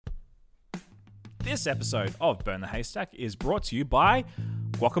This episode of Burn the Haystack is brought to you by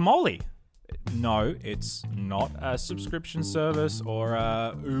Guacamole. No, it's not a subscription service or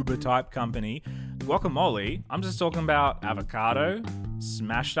a Uber type company. Guacamole, I'm just talking about avocado,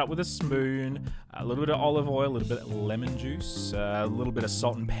 smashed up with a spoon, a little bit of olive oil, a little bit of lemon juice, a little bit of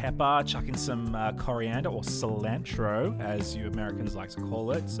salt and pepper, chuck in some coriander or cilantro, as you Americans like to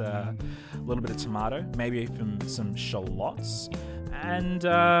call it, a little bit of tomato, maybe even some shallots, and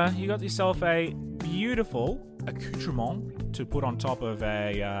you got yourself a beautiful accoutrement to put on top of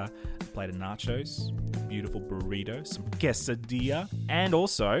a plate of nachos, beautiful burrito, some quesadilla, and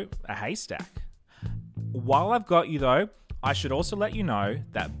also a haystack. While I've got you though, I should also let you know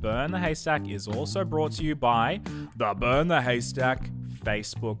that Burn the Haystack is also brought to you by the Burn the Haystack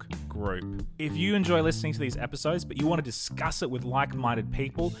Facebook group. If you enjoy listening to these episodes, but you want to discuss it with like-minded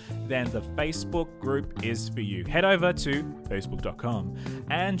people, then the Facebook group is for you. Head over to facebook.com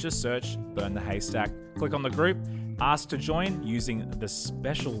and just search Burn the Haystack. Click on the group, ask to join using the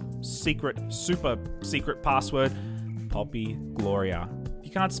special secret, super secret password, Poppy Gloria. If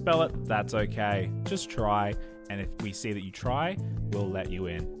you can't spell it, that's okay. Just try. And if we see that you try, we'll let you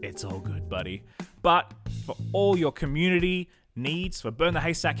in. It's all good, buddy. But for all your community needs for Burn the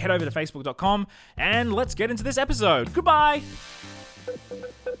Haystack, head over to facebook.com and let's get into this episode. Goodbye.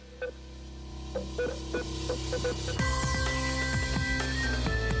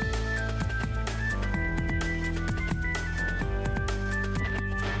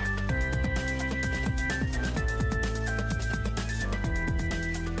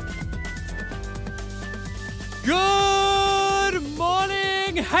 Good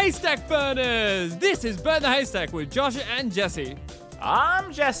morning, Haystack Burners! This is Burn the Haystack with Josh and Jesse.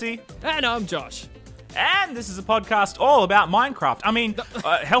 I'm Jesse. And I'm Josh. And this is a podcast all about Minecraft. I mean,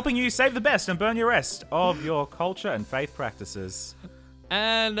 helping you save the best and burn your rest of your culture and faith practices.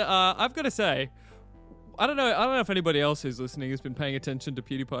 And I've got to say, I don't know if anybody else who's listening has been paying attention to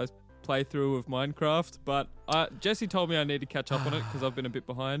PewDiePie's playthrough of Minecraft, but Jesse told me I need to catch up on it because I've been a bit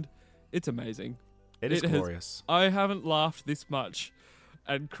behind. It's amazing. It is glorious. I haven't laughed this much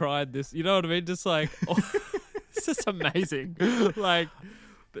and cried this. You know what I mean? Just like, it's just amazing. Like,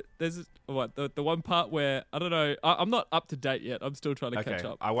 there's the one part where, I don't know, I'm not up to date yet. I'm still trying to catch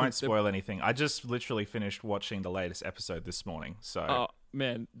up. I won't spoil anything. I just literally finished watching the latest episode this morning. So. Oh,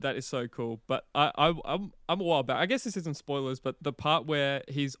 man, that is so cool. But I'm a while back. I guess this isn't spoilers, but the part where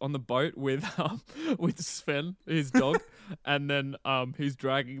he's on the boat with Sven, his dog, and then he's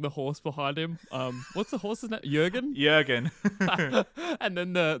dragging the horse behind him. What's the horse's name? Jürgen. And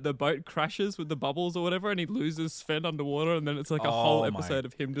then the boat crashes with the bubbles or whatever, and he loses Sven underwater, and then it's like a whole episode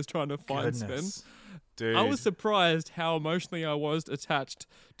of him just trying to find Sven. Dude. I was surprised how emotionally I was attached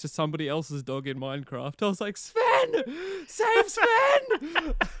to somebody else's dog in Minecraft. I was like, Sven! Save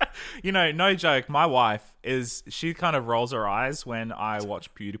Sven! You know, no joke, my wife she kind of rolls her eyes when I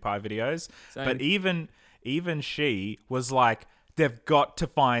watch PewDiePie videos. Same. But even she was like, they've got to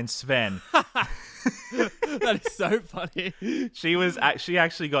find Sven. That is so funny. She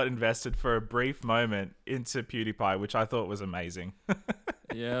actually got invested for a brief moment into PewDiePie, which I thought was amazing.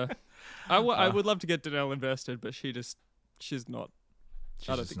 Yeah. I would love to get Danelle invested, but she's not.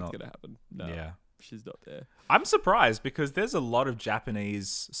 I don't think it's going to happen. No, yeah. She's not there. I'm surprised because there's a lot of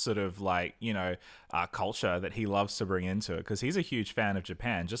Japanese sort of like, culture that he loves to bring into it because he's a huge fan of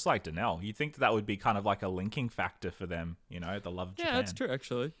Japan, just like Danelle. You'd think that would be kind of like a linking factor for them, the love of Japan. Yeah, that's true,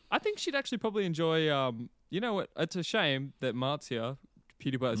 actually. I think she'd actually probably enjoy, you know what, it's a shame that Marzia,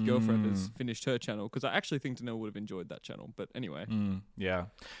 PewDiePie's girlfriend, has finished her channel because I actually think Danelle would have enjoyed that channel. But anyway. Yeah.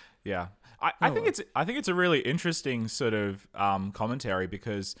 I think it's a really interesting sort of commentary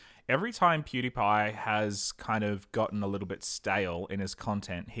because every time PewDiePie has kind of gotten a little bit stale in his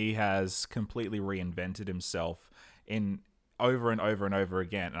content, he has completely reinvented himself in over and over and over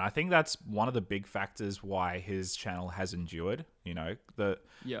again. And I think that's one of the big factors why his channel has endured. The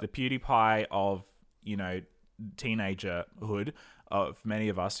PewDiePie of, teenagerhood of many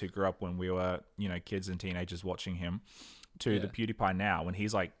of us who grew up when we were, kids and teenagers watching him, to the PewDiePie now when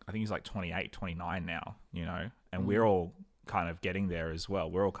he's like, I think he's like 28, 29 now, and we're all kind of getting there as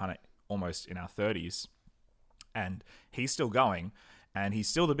well. We're all kind of almost in our 30s and he's still going and he's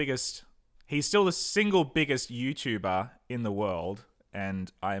still the single biggest YouTuber in the world.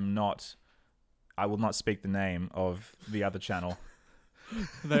 And I will not speak the name of the other channel.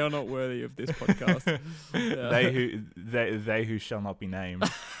 They are not worthy of this podcast. Yeah. They who shall not be named.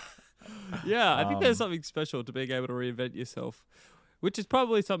 Yeah, I think there's something special to being able to reinvent yourself, which is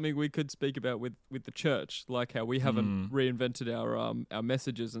probably something we could speak about with the church, like how we haven't reinvented our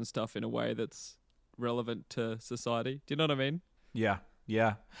messages and stuff in a way that's relevant to society. Do you know what I mean? Yeah,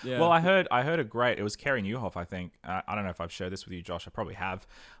 Yeah. Yeah. Well, I heard a great. It was Kerry Newhoff, I think. I don't know if I've shared this with you, Josh. I probably have,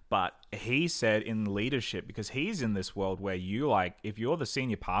 but he said in leadership, because he's in this world where you like, if you're the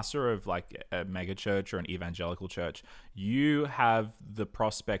senior pastor of like a mega church or an evangelical church, you have the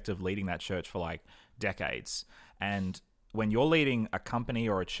prospect of leading that church for like decades. And when you're leading a company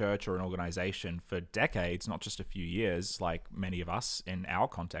or a church or an organization for decades, not just a few years, like many of us in our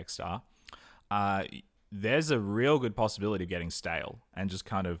context are, there's a real good possibility of getting stale and just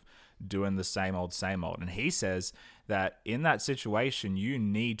kind of doing the same old, same old. And he says that in that situation, you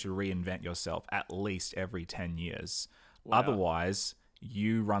need to reinvent yourself at least every 10 years. Wow. Otherwise,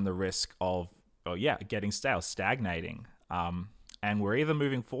 you run the risk of, getting stale, stagnating. And we're either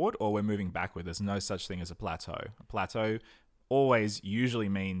moving forward or we're moving backward. There's no such thing as a plateau. A plateau always usually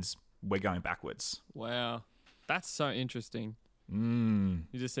means we're going backwards. Wow. That's so interesting. Mm.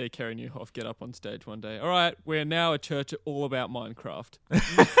 You just see Kerry Newhoff get up on stage one day. All right, we're now a church all about Minecraft.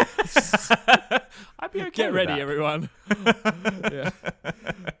 I'd be okay Get with ready, that. everyone. Yeah.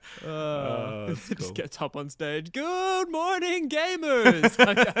 That's Just cool. gets up on stage. Good morning, gamers.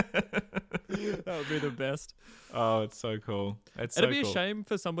 That would be the best. Oh, it's so cool. It's It'd so be cool. a shame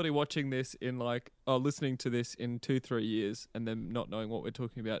for somebody watching this in listening to this in 2-3 years and then not knowing what we're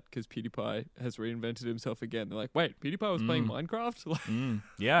talking about because PewDiePie has reinvented himself again. They're like, wait, PewDiePie was playing Minecraft?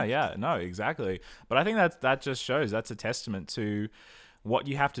 Yeah, no, exactly. But I think that just shows, that's a testament to what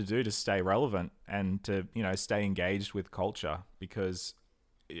you have to do to stay relevant and to, stay engaged with culture, because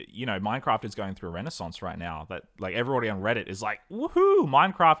Minecraft is going through a renaissance right now. That like everybody on Reddit is like, woohoo,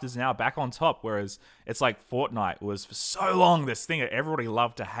 Minecraft is now back on top. Whereas it's like Fortnite was for so long this thing that everybody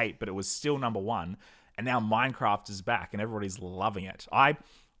loved to hate, but it was still number one. And now Minecraft is back and everybody's loving it. I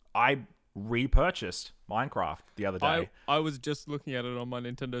repurchased Minecraft the other day. I was just looking at it on my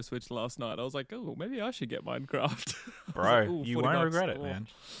Nintendo Switch last night. I was like, oh, maybe I should get Minecraft. Bro, like, you 40 won't bucks. regret it, Oh. man.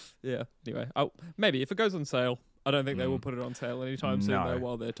 Yeah. Anyway, maybe if it goes on sale. I don't think they will put it on sale anytime soon, No. though,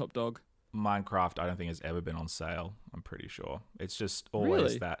 while they're top dog. Minecraft, I don't think has ever been on sale. I'm pretty sure. It's just always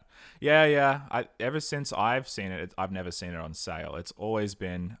Really? that. Yeah. Ever since I've seen it, I've never seen it on sale. It's always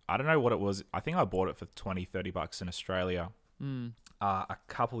been, I don't know what it was. I think I bought it for $20-$30 in Australia a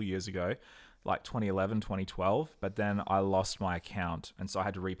couple years ago, like 2011, 2012. But then I lost my account, and so I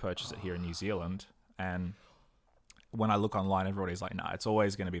had to repurchase it here in New Zealand. And when I look online, everybody's like, nah, it's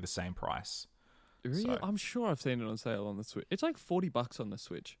always going to be the same price. Really? So- I'm sure I've seen it on sale on the Switch. It's like $40 on the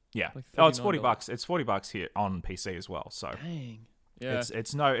Switch. Yeah. Like Oh, it's $39. $40. It's $40 here on PC as well. So Dang. Yeah.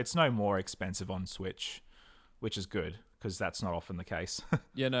 it's no more expensive on Switch, which is good because that's not often the case.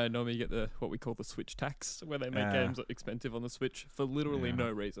 Yeah, no, normally you get what we call the Switch tax, where they make Yeah. games expensive on the Switch for literally Yeah.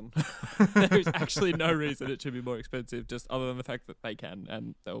 no reason. There is actually no reason it should be more expensive, just other than the fact that they can,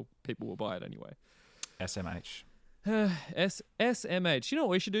 and people will buy it anyway. SMH. SMH. You know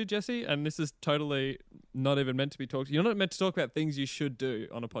what we should do, Jesse? And this is totally not even meant to be talked. You're not meant to talk about things you should do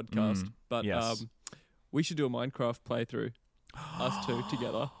on a podcast, but yes. we should do a Minecraft playthrough, us two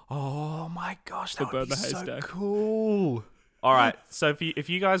together. Oh my gosh, The that bird would be in the so haystack. cool. All right, so if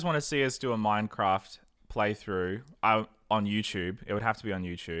you guys want to see us do a Minecraft playthrough on YouTube, it would have to be on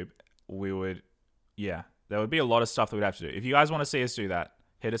YouTube. There would be a lot of stuff that we'd have to do. If you guys want to see us do that,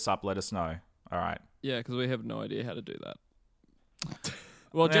 hit us up, let us know. All right. Yeah, because we have no idea how to do that.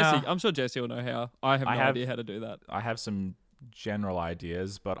 Well, Yeah. Jesse, I'm sure Jesse will know how. I have no idea how to do that. I have some general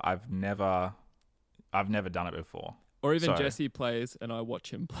ideas, but I've never done it before. Or even So- Jesse plays and I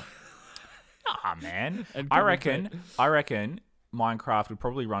watch him play. Ah, man. And I commentate. reckon Minecraft would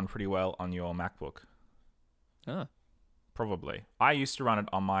probably run pretty well on your MacBook. Ah, Probably. I used to run it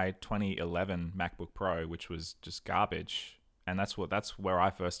on my 2011 MacBook Pro, which was just garbage. And that's where I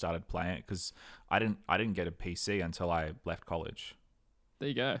first started playing it, because I didn't get a PC until I left college. there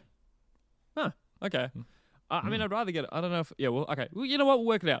you go. Huh. Okay. Hmm. I mean, I'd rather get it. I don't know if... Yeah, well, okay. Well, you know what? We'll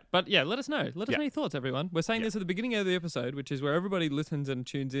work it out. But yeah, let us know. Let us Yeah. know your thoughts, everyone. We're saying Yeah. this at the beginning of the episode, which is where everybody listens and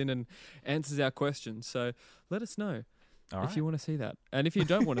tunes in and answers our questions. So let us know All if right. you want to see that. And if you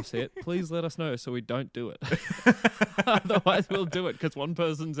don't want to see it, please let us know so we don't do it. Otherwise, we'll do it because one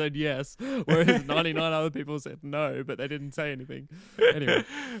person said yes, whereas 99 other people said no, but they didn't say anything. Anyway.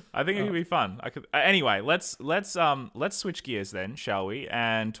 I think it could be fun. Anyway, let's switch gears then, shall we,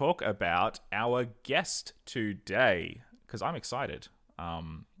 and talk about our guest today, because I'm excited.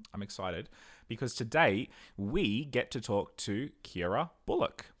 I'm excited because today we get to talk to Kira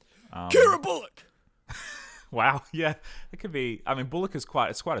Bullock. Kira Bullock! Wow, yeah, it could be. I mean, Bullock is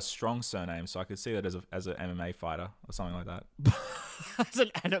quite a strong surname, so I could see that as an MMA fighter or something like that. As an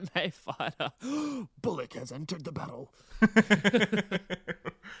anime fighter, Bullock has entered the battle.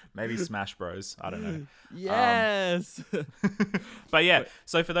 Maybe Smash Bros. I don't know. Yes. But yeah,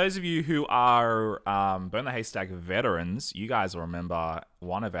 so for those of you who are Burn the Haystack veterans, you guys will remember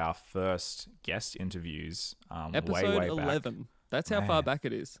one of our first guest interviews. Episode way 11. back. That's how far back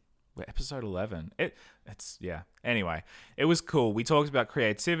it is. We're episode 11. It's yeah. Anyway, it was cool. We talked about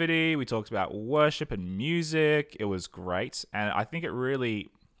creativity. We talked about worship and music. It was great, and I think it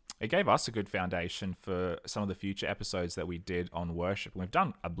gave us a good foundation for some of the future episodes that we did on worship. We've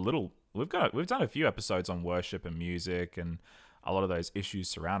done we've done a few episodes on worship and music and a lot of those issues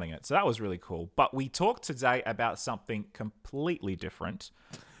surrounding it. So that was really cool. But we talked today about something completely different.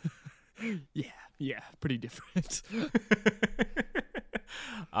 Yeah, pretty different.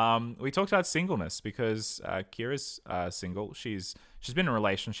 We talked about singleness because Kira's single. She's been in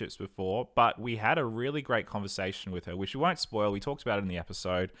relationships before, but we had a really great conversation with her, which we won't spoil. We talked about it in the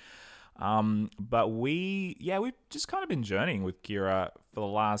episode. But we've just kind of been journeying with Kira for the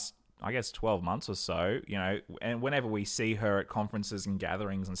last, I guess, 12 months or so, and whenever we see her at conferences and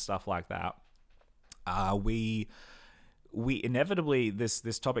gatherings and stuff like that, we inevitably,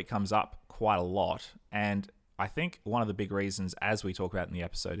 this topic comes up quite a lot. And I think one of the big reasons, as we talk about in the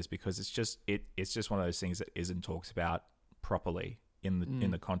episode, is because it's just one of those things that isn't talked about properly in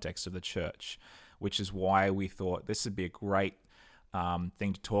the context of the church, which is why we thought this would be a great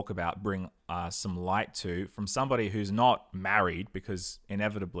thing to talk about, bring some light to from somebody who's not married, because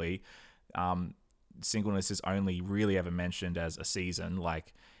inevitably singleness is only really ever mentioned as a season.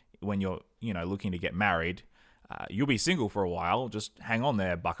 Like when you're looking to get married, you'll be single for a while. Just hang on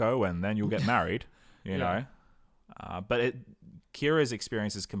there, bucko, and then you'll get married. You know. But Kira's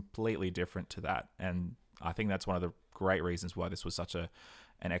experience is completely different to that, and I think that's one of the great reasons why this was such an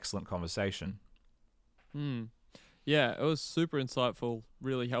excellent conversation. Yeah, it was super insightful,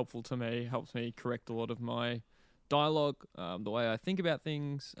 really helpful to me, helps me correct a lot of my dialogue, the way I think about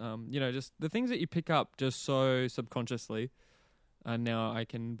things, just the things that you pick up just so subconsciously, and now I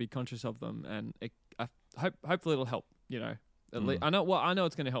can be conscious of them, and hopefully it'll help, At least I know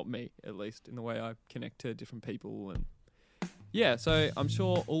it's going to help me, at least in the way I connect to different people. And yeah, so I'm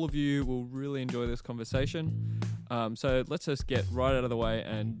sure all of you will really enjoy this conversation. So let's just get right out of the way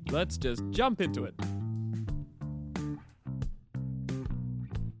and let's just jump into it.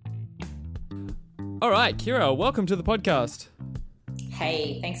 All right, Kira, welcome to the podcast.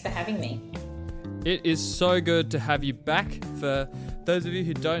 Hey, thanks for having me. It is so good to have you back. For those of you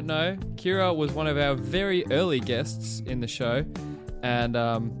who don't know, Kira was one of our very early guests in the show, and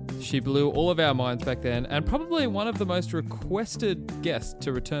she blew all of our minds back then, and probably one of the most requested guests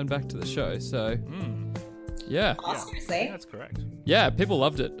to return back to the show. So, yeah. Oh, seriously? That's correct. Yeah, people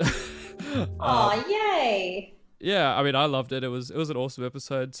loved it. Oh, yay. Yeah, I mean, I loved it. It was an awesome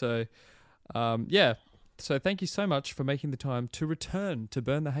episode. So, yeah. So thank you so much for making the time to return to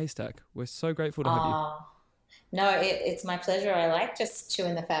Burn the Haystack. We're so grateful to have you. No, it's my pleasure. I like just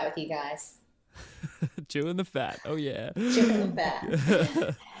chewing the fat with you guys. Chewing the fat. Oh, yeah. Chewing the fat.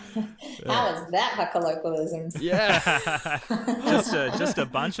 How is that for colloquialisms? Yeah. just a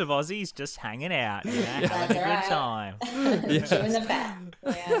bunch of Aussies just hanging out, having a good time. Chewing the fat.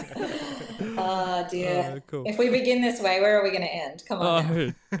 Yeah. Oh, dear. Oh, cool. If we begin this way, where are we going to end? Come on.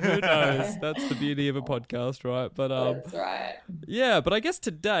 Who knows? That's the beauty of a podcast, right? But That's right. yeah, but I guess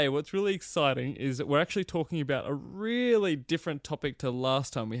today what's really exciting is that we're actually talking about a really different topic to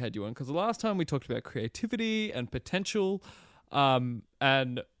last time we had you on, because the last time we talked about creativity and potential,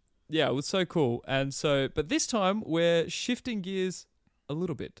 and yeah, it was so cool. And so, but this time we're shifting gears a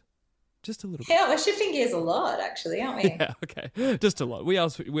little bit. Just a little bit. Yeah, we're shifting gears a lot, actually, aren't we? Yeah, okay. Just a lot. We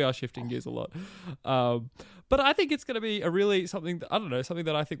are shifting gears a lot. But I think it's going to be something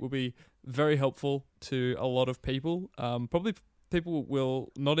that I think will be very helpful to a lot of people. Probably people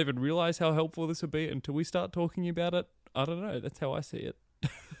will not even realize how helpful this will be until we start talking about it. I don't know. That's how I see it.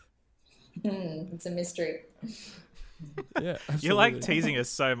 It's a mystery. Yeah, absolutely. You like teasing us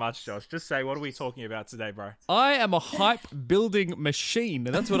so much, Josh. Just say, what are we talking about today, bro? I am a hype building machine.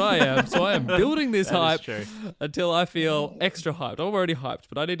 That's what I am. So I am building this hype until I feel extra hyped. I'm already hyped,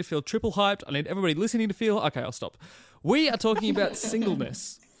 but I need to feel triple hyped. I need everybody listening to feel, okay, I'll stop. We are talking about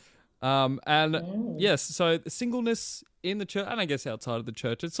singleness. And yes, so singleness in the church, and I guess outside of the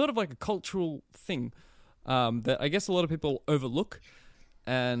church, it's sort of like a cultural thing that I guess a lot of people overlook.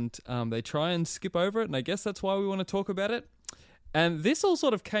 And they try and skip over it, and I guess that's why we want to talk about it. And this all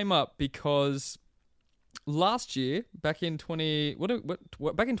sort of came up because last year, back in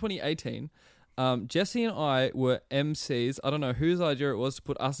 2018, Jesse and I were MCs. I don't know whose idea it was to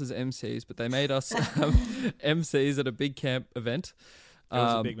put us as MCs, but they made us MCs at a big camp event. It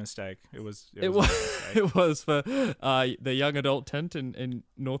was a big mistake. It was it was for the young adult tent in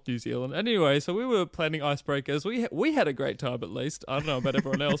North New Zealand. Anyway, so we were planning icebreakers. We had a great time, at least. I don't know about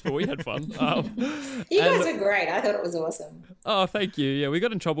everyone else, but we had fun. You guys were great. I thought it was awesome. Oh, thank you. Yeah, we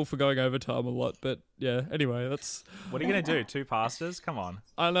got in trouble for going overtime a lot, but yeah. Anyway, that's. What are you gonna do? 2 pastors? Come on.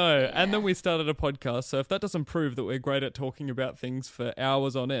 I know. Yeah. And then we started a podcast. So if that doesn't prove that we're great at talking about things for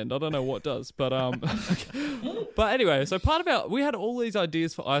hours on end, I don't know what does. But but anyway, so we had all these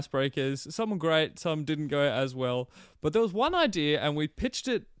ideas for icebreakers. Some were great, some didn't go as well. But there was one idea, and we pitched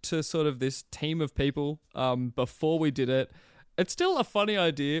it to sort of this team of people before we did it. It's still a funny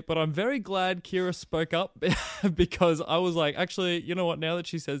idea, but I'm very glad Kira spoke up because I was like, actually, you know what? Now that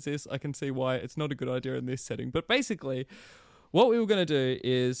she says this, I can see why it's not a good idea in this setting. But basically, what we were going to do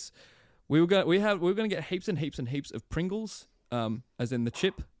is we were going to get heaps and heaps and heaps of Pringles, as in the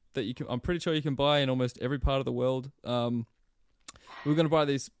chip that I'm pretty sure you can buy in almost every part of the world. We were going to buy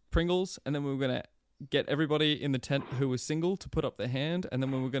these Pringles, and then we were going to get everybody in the tent who was single to put up their hand, and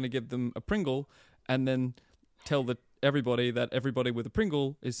then we were going to give them a Pringle, and then tell everybody that everybody with a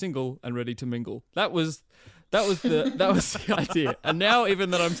Pringle is single and ready to mingle. That was the idea. And now,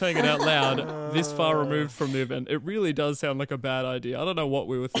 even that I'm saying it out loud, this far removed from the event, it really does sound like a bad idea. I don't know what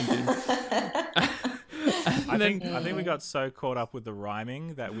we were thinking. I think we got so caught up with the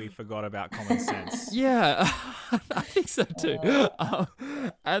rhyming that we forgot about common sense. Yeah, I think so too.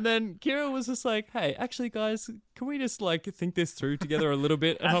 And then Kira was just like, "Hey, actually, guys, can we just like think this through together a little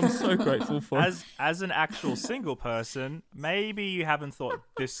bit?" And I'm so grateful for as an actual single person, maybe you haven't thought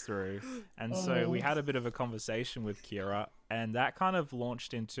this through, and so we had a bit of a conversation with Kira, and that kind of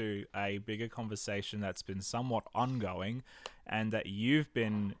launched into a bigger conversation that's been somewhat ongoing, and that you've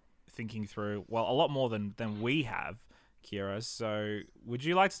been thinking through, well, a lot more than we have, Kira. So would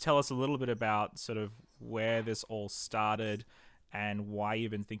you like to tell us a little bit about sort of where this all started and why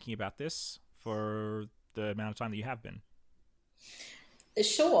you've been thinking about this for the amount of time that you have been?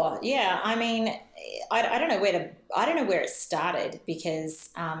 Sure. Yeah. I mean, I don't know where it started because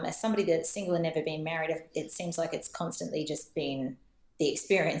as somebody that's single and never been married, it seems like it's constantly just been the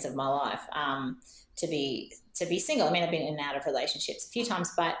experience of my life to be single. I mean, I've been in and out of relationships a few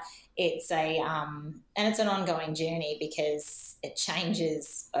times, but it's and it's an ongoing journey because it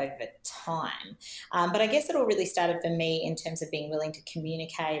changes over time. But I guess it all really started for me in terms of being willing to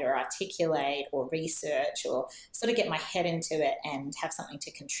communicate or articulate or research or sort of get my head into it and have something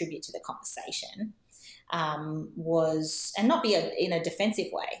to contribute to the conversation. And not be in a defensive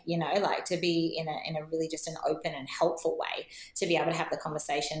way, like to be in a really just an open and helpful way to be able to have the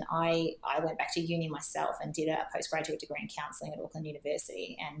conversation. I went back to uni myself and did a postgraduate degree in counselling at Auckland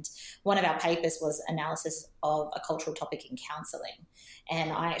University, and one of our papers was analysis of a cultural topic in counselling,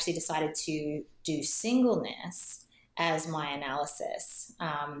 and I actually decided to do singleness as my analysis.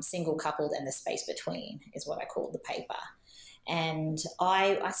 Single, coupled, and the space between is what I called the paper. And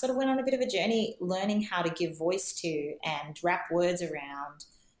I sort of went on a bit of a journey learning how to give voice to and wrap words around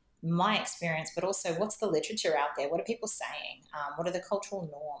my experience, but also what's the literature out there? What are people saying? What are the cultural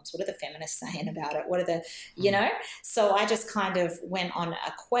norms? What are the feminists saying about it? What are the, So I just kind of went on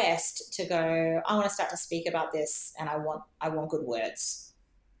a quest to go, I want to start to speak about this, and I want good words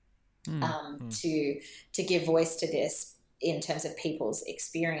to give voice to this in terms of people's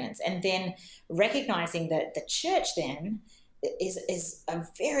experience. And then recognizing that the church then is a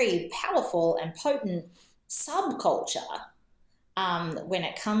very powerful and potent subculture when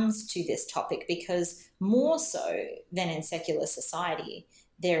it comes to this topic, because more so than in secular society,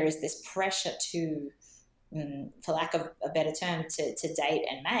 there is this pressure to, for lack of a better term, to date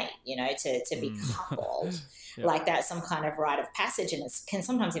and mate, to be coupled. Yep. Like that's some kind of rite of passage, and it can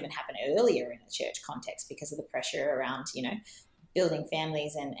sometimes even happen earlier in a church context because of the pressure around, building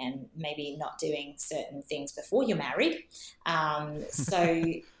families and maybe not doing certain things before you're married. So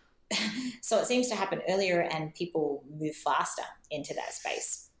it seems to happen earlier, and people move faster into that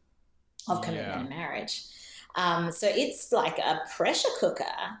space of commitment and marriage. So it's like a pressure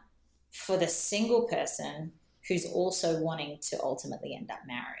cooker for the single person who's also wanting to ultimately end up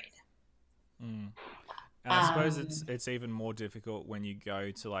married. And I suppose it's even more difficult when you go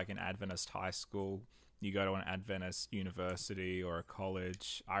to like an Adventist high school, you go to an Adventist university or a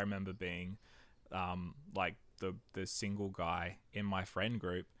college. I remember being like the single guy in my friend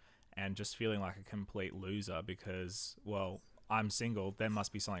group and just feeling like a complete loser because, well, I'm single, there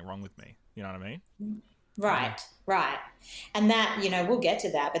must be something wrong with me. You know what I mean? Right. And that, we'll get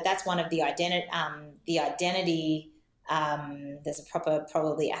to that, but that's one of the identity There's a proper,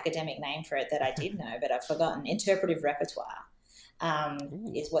 probably academic name for it that I did know, but I've forgotten. Interpretive repertoire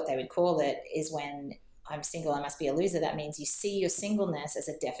is what they would call it, is when I'm single, I must be a loser. That means you see your singleness as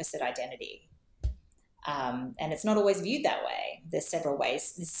a deficit identity. And it's not always viewed that way. There's several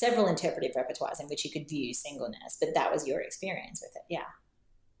ways, there's several interpretive repertoires in which you could view singleness, but that was your experience with it. Yeah.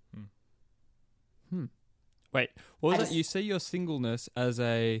 Wait, what was it? You see your singleness as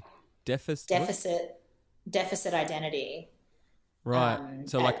a deficit identity. Right.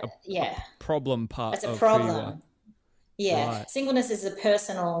 So like a problem part it's a of problem. who you are. Yeah. Right. Singleness is a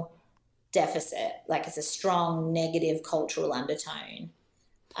personal deficit. Like it's a strong negative cultural undertone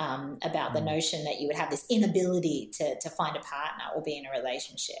about the notion that you would have this inability to find a partner or be in a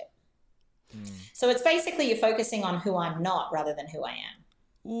relationship. So it's basically you're focusing on who I'm not rather than who I am.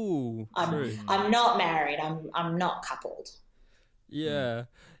 Ooh, true. I'm not married. I'm not coupled. Yeah.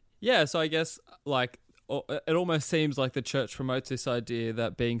 Yeah, so I guess like it almost seems like the church promotes this idea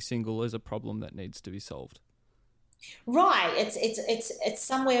that being single is a problem that needs to be solved. Right. It's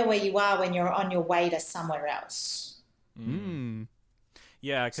somewhere where you are when you're on your way to somewhere else.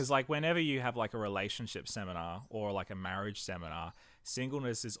 Yeah, because like whenever you have like a relationship seminar or like a marriage seminar,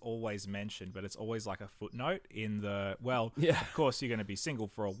 singleness is always mentioned, but it's always like a footnote in the, of course you're going to be single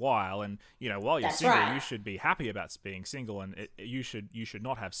for a while, and you know, while you're single, you should be happy about being single, and you should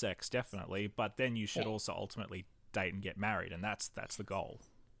not have sex, definitely, but then you should also ultimately date and get married, and that's the goal.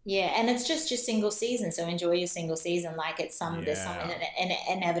 Yeah, and it's just your single season, so enjoy your single season like it's there's some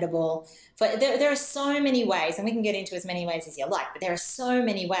inevitable. But there are so many ways, and we can get into as many ways as you like, but there are so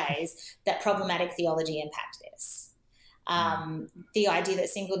many ways that problematic theology impact this. The idea that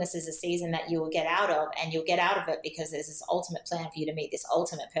singleness is a season that you will get out of, and you'll get out of it because there's this ultimate plan for you to meet this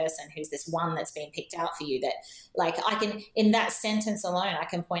ultimate person who's this one that's been picked out for you. That, like, I can, in that sentence alone, I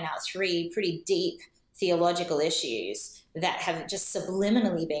can point out 3 pretty deep theological issues that have just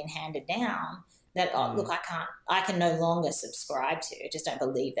subliminally been handed down that, look, I can no longer subscribe to. I just don't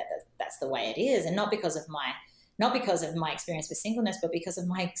believe that that's the way it is. And not because of my experience with singleness, but because of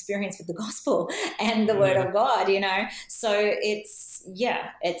my experience with the gospel and the word of God, you know? So it's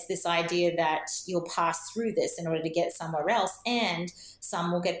this idea that you'll pass through this in order to get somewhere else, and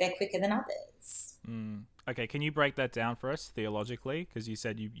some will get there quicker than others. Okay, can you break that down for us theologically? Because you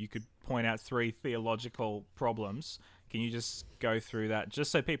said you could point out 3 theological problems. Can you just go through that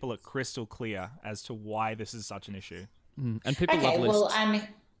just so people are crystal clear as to why this is such an issue? And people love lists. Well,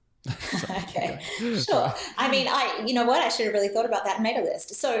 okay, sure. I mean, you know what? I should have really thought about that and made a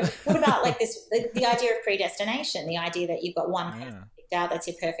list. So what about like this, the idea of predestination, the idea that you've got one person picked out that's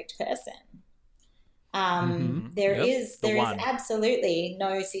your perfect person. There is absolutely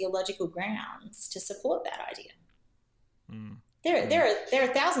no theological grounds to support that idea. There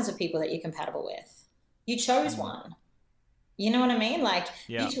are thousands of people that you're compatible with. You chose one. You know what I mean? Like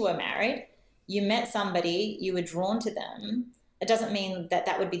you two were married, you met somebody, you were drawn to them. It doesn't mean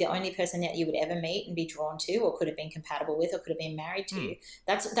that would be the only person that you would ever meet and be drawn to, or could have been compatible with, or could have been married to.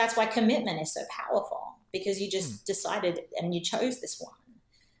 That's why commitment is so powerful, because you just decided and you chose this one.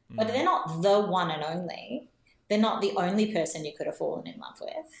 But they're not the one and only. They're not the only person you could have fallen in love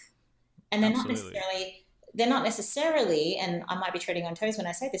with. And they're not necessarily, and I might be treading on toes when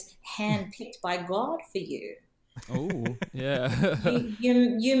I say this, handpicked by God for you. Oh, yeah.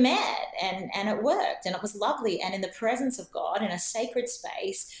 you met and it worked and it was lovely, and in the presence of God, in a sacred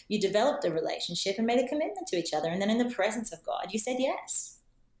space, you developed a relationship and made a commitment to each other, and then in the presence of God, you said yes.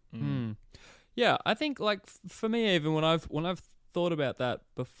 Yeah, I think like for me, even when I've thought about that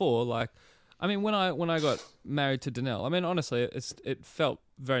before, like, I mean, when I got married to Danelle, I mean, honestly, it felt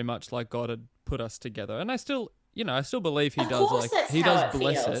very much like God had put us together, and I still believe He does, like He does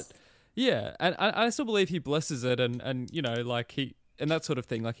bless it. Yeah, and I still believe He blesses it, and you know, like He, and that sort of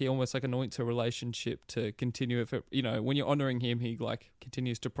thing, like He almost like anoints a relationship to continue. If it, you know, when you're honoring Him, He like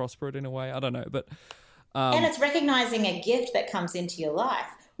continues to prosper it in a way. I don't know, but and it's recognizing a gift that comes into your life,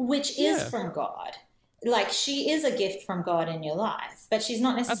 which is from God. Like, she is a gift from God in your life, but she's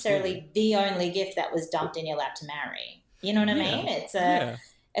not necessarily the only gift that was dumped in your lap to marry. You know what I mean?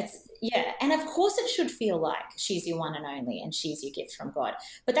 And of course it should feel like she's your one and only and she's your gift from God.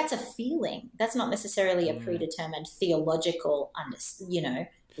 But that's a feeling. That's not necessarily a predetermined theological,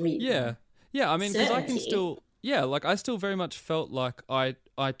 Yeah, I mean, because I can still... Yeah, like I still very much felt like I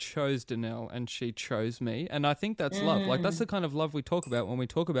chose Danelle and she chose me, and I think that's love. Like that's the kind of love we talk about when we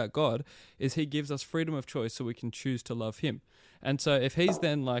talk about God, is He gives us freedom of choice so we can choose to love Him. And so if He's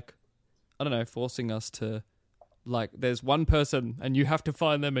then like, I don't know, forcing us to, like, there's one person and you have to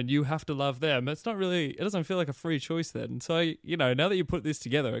find them and you have to love them, it doesn't feel like a free choice then. So, you know, now that you put this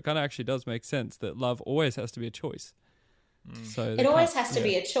together, it kind of actually does make sense that love always has to be a choice. So it always has to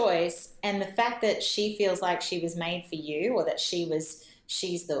be a choice. And the fact that she feels like she was made for you, or that she's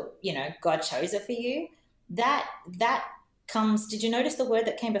the, God chose her for you, that comes, did you notice the word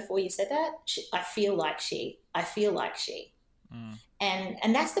that came before you said that? I feel like she.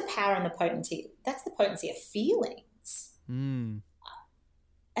 And that's the power and the potency. That's the potency of feelings.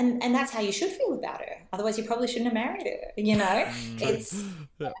 And that's how you should feel about her. Otherwise, you probably shouldn't have married her. It's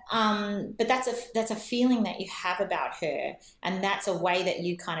but that's a feeling that you have about her, and that's a way that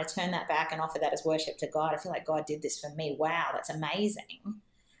you kind of turn that back and offer that as worship to God. I feel like God did this for me. Wow, that's amazing.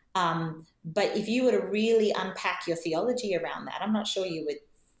 But if you were to really unpack your theology around that, I'm not sure you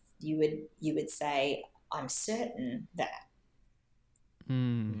would say, I'm certain that.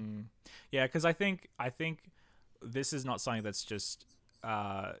 Yeah, because I think this is not something that's just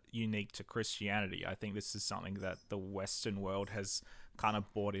unique to Christianity. I think this is something that the Western world has kind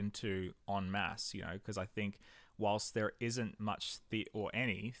of bought into en masse, because I think whilst there isn't much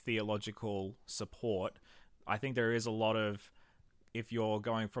any theological support, I think there is a lot of, if you're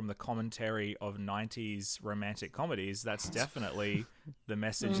going from the commentary of 90s romantic comedies, that's definitely the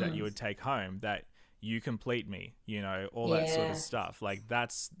message that you would take home, that you complete me, all that sort of stuff. Like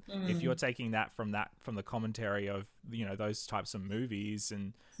that's, if you're taking that from the commentary of, those types of movies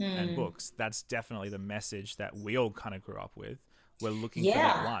and books, that's definitely the message that we all kind of grew up with. We're looking for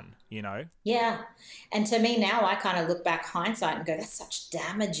that one, Yeah. And to me now, I kind of look back hindsight and go, that's such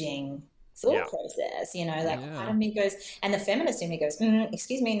damaging thought process, part of me goes, and the feminist in me goes,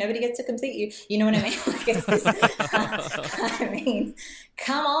 excuse me, nobody gets to complete you. You know what I mean? Like it's this, I mean,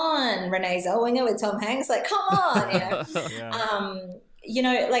 come on, Renee Zellweger with Tom Hanks, like, come on,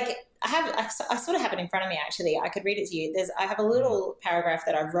 like I sort of have it in front of me, actually. I could read it to you. I have a little paragraph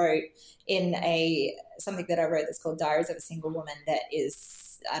that I wrote in something that I wrote that's called Diaries of a Single Woman, that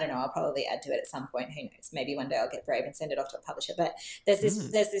is, I don't know, I'll probably add to it at some point. Who knows? Maybe one day I'll get brave and send it off to a publisher. But there's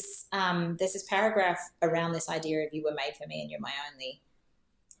this paragraph around this idea of you were made for me and you're my only,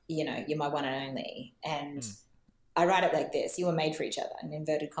 you're my one and only. And I write it like this: you were made for each other, in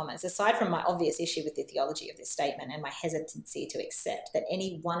inverted commas. Aside from my obvious issue with the theology of this statement and my hesitancy to accept that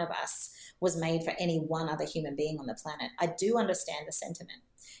any one of us was made for any one other human being on the planet, I do understand the sentiment.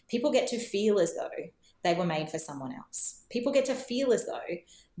 People get to feel as though they were made for someone else. People get to feel as though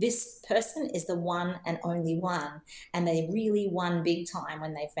this person is the one and only one, and they really won big time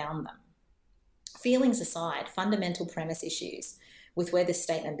when they found them. Feelings aside, fundamental premise issues with where this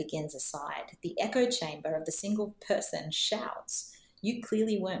statement begins aside, the echo chamber of the single person shouts, you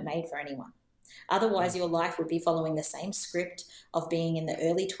clearly weren't made for anyone. Otherwise, your life would be following the same script of being in the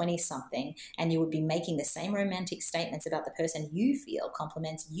early 20-something, and you would be making the same romantic statements about the person you feel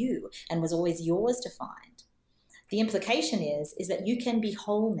complements you and was always yours to find. The implication is that you can be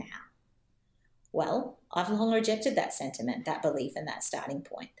whole now. Well, I've long rejected that sentiment, that belief, and that starting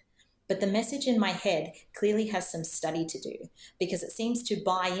point. But the message in my head clearly has some study to do, because it seems to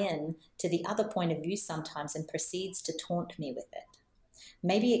buy in to the other point of view sometimes and proceeds to taunt me with it.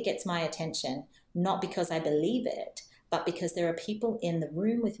 Maybe it gets my attention, not because I believe it, but because there are people in the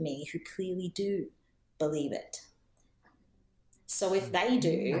room with me who clearly do believe it. So if they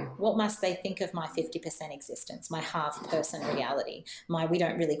do, what must they think of my 50% existence, my half-person reality, my we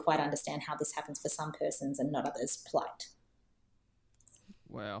don't really quite understand how this happens for some persons and not others plight?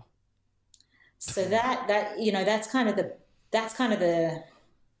 Wow. So that's kind of the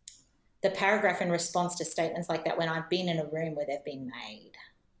paragraph in response to statements like that when I've been in a room where they've been made.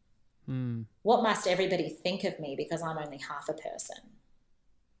 What must everybody think of me because I'm only half a person?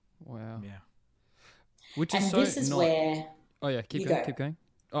 Wow. Yeah. Which is where. Oh yeah, keep going.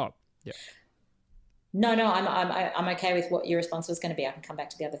 Oh yeah. No, I'm okay with what your response was going to be. I can come back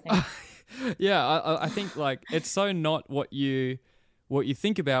to the other thing. Yeah, I think like it's so not what you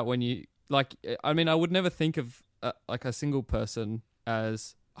think about when you like. I mean, I would never think of like a single person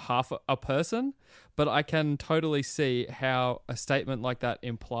as half a person, but I can totally see how a statement like that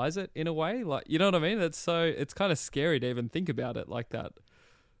implies it in a way. Like, you know what I mean? It's kind of scary to even think about it like that.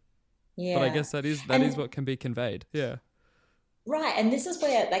 Yeah. But I guess that is what can be conveyed. Yeah. Right. And this is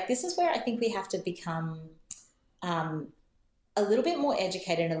where I think we have to become a little bit more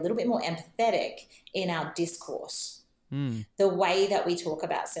educated and a little bit more empathetic in our discourse. The way that we talk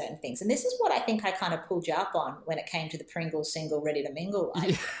about certain things. And this is what I think I kind of pulled you up on when it came to the Pringles single ready to mingle.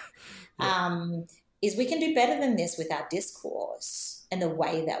 Is we can do better than this with our discourse and the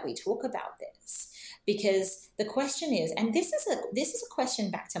way that we talk about this. Because the question is, and this is a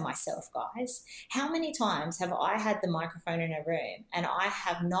question back to myself, guys. How many times have I had the microphone in a room and I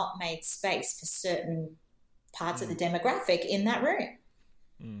have not made space for certain parts of the demographic in that room?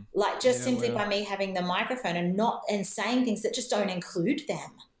 Like just Yeah, simply well. by me having the microphone and saying things that just don't include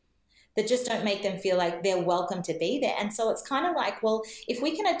them, that just don't make them feel like they're welcome to be there. And so it's kind of like, well, if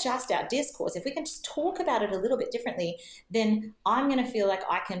we can adjust our discourse, if we can just talk about it a little bit differently, then I'm going to feel like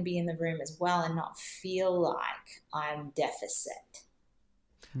I can be in the room as well and not feel like I'm deficit.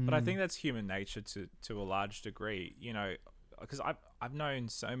 But I think that's human nature to a large degree, you know, because I've known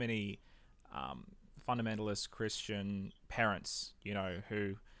so many fundamentalist Christian parents, you know,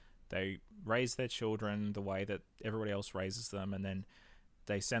 who they raise their children the way that everybody else raises them, and then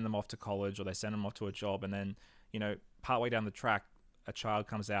they send them off to college or they send them off to a job, and then, you know, partway down the track, a child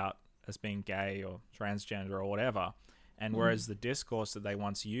comes out as being gay or transgender or whatever. And whereas the discourse that they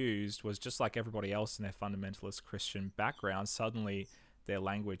once used was just like everybody else in their fundamentalist Christian background, suddenly their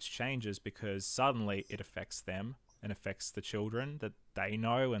language changes because suddenly it affects them and affects the children that they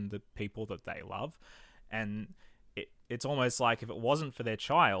know and the people that they love. And it's almost like if it wasn't for their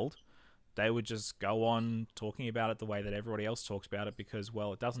child, they would just go on talking about it the way that everybody else talks about it because,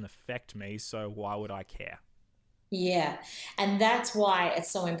 well, it doesn't affect me, so why would I care? Yeah. And that's why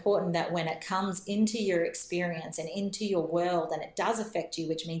it's so important that when it comes into your experience and into your world and it does affect you,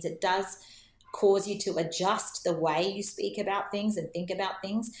 which means it does cause you to adjust the way you speak about things and think about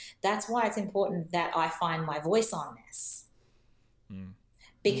things, that's why it's important that I find my voice on this.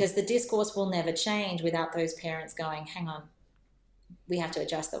 Because the discourse will never change without those parents going, hang on, we have to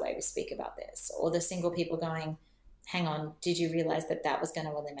adjust the way we speak about this. Or the single people going, hang on, did you realize that that was going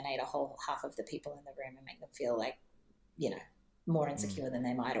to eliminate a whole half of the people in the room and make them feel like, you know, more insecure than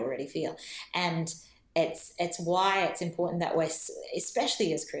they might already feel. And it's why it's important that we're,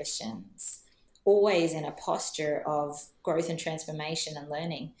 especially as Christians, always in a posture of growth and transformation and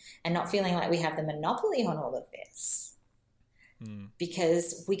learning and not feeling like we have the monopoly on all of this.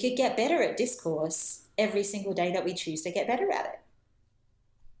 Because we could get better at discourse every single day that we choose to get better at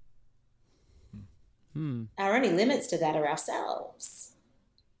it. Our only limits to that are ourselves.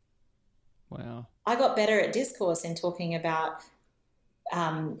 Wow. I got better at discourse in talking about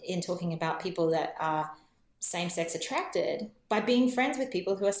people that are same-sex attracted by being friends with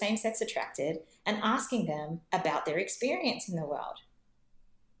people who are same-sex attracted and asking them about their experience in the world.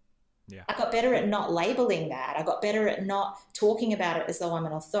 Yeah. I got better at not labeling that. I got better at not talking about it as though I'm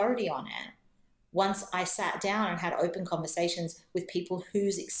an authority on it. Once I sat down and had open conversations with people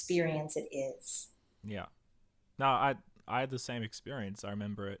whose experience it is. Yeah. No, I had the same experience. I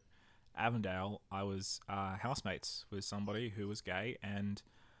remember at Avondale, I was housemates with somebody who was gay, and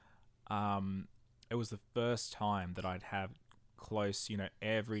it was the first time that I'd have close, you know,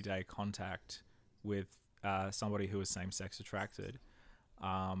 everyday contact with somebody who was same-sex attracted.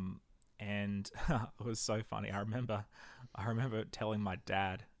 And it was so funny. I remember telling my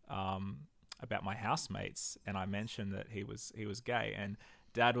dad about my housemates, and I mentioned that he was gay, and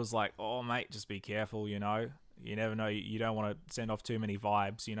Dad was like, "Oh, mate, just be careful, you know. You never know. You don't want to send off too many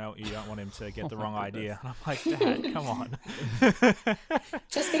vibes, you know. You don't want him to get the wrong idea." And I'm like, "Dad, come on."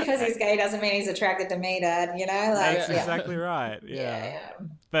 Just because he's gay doesn't mean he's attracted to me, Dad. You know, like that's exactly right. Yeah.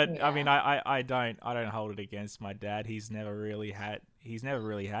 But Yeah. I mean, I don't hold it against my dad. He's never really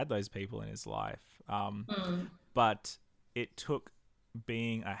had those people in his life. But it took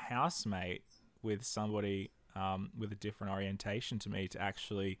being a housemate with somebody with a different orientation to me to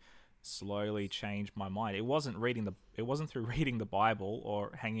actually slowly change my mind. It wasn't through reading the Bible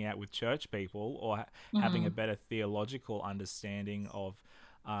or hanging out with church people or having a better theological understanding of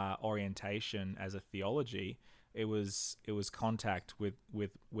orientation as a theology. It was contact with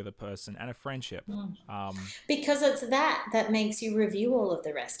a person and a friendship. Because it's that makes you review all of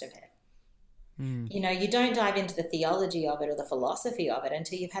the rest of it. You know, you don't dive into the theology of it or the philosophy of it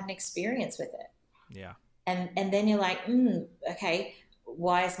until you've had an experience with it. Yeah. And then you're like, okay,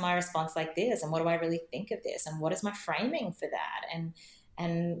 why is my response like this? And what do I really think of this? And what is my framing for that?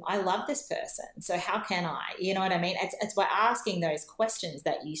 And I love this person. So how can I? You know what I mean? It's by asking those questions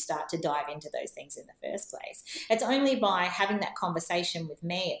that you start to dive into those things in the first place. It's only by having that conversation with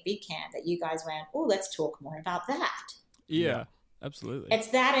me at Big Camp that you guys went, oh, let's talk more about that. Yeah. Absolutely. It's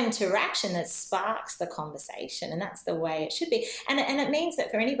that interaction that sparks the conversation, and that's the way it should be. And it means that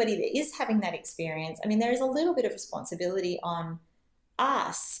for anybody that is having that experience, I mean, there is a little bit of responsibility on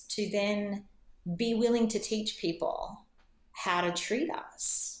us to then be willing to teach people how to treat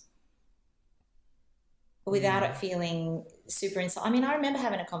us without it feeling super I mean, I remember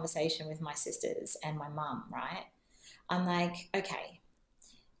having a conversation with my sisters and my mum, right? I'm like, okay,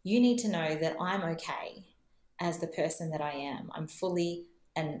 you need to know that I'm okay as the person that I am. I'm fully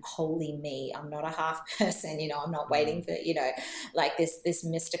and wholly me. I'm not a half person, you know, I'm not waiting for, you know, like this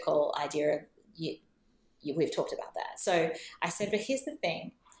mystical idea of we've talked about that. So I said, but here's the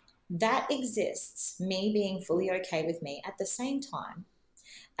thing, that exists, me being fully okay with me, at the same time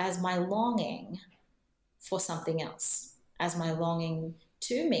as my longing for something else, as my longing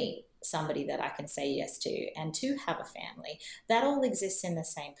to meet somebody that I can say yes to and to have a family. That all exists in the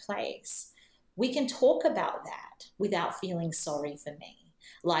same place. We can talk about that without feeling sorry for me,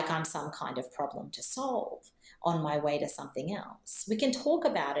 like I'm some kind of problem to solve on my way to something else. We can talk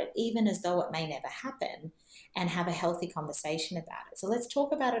about it even as though it may never happen and have a healthy conversation about it. So let's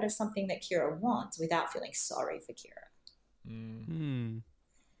talk about it as something that Kira wants without feeling sorry for Kira.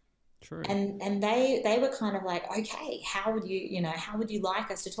 True. And they were kind of like, okay, how would you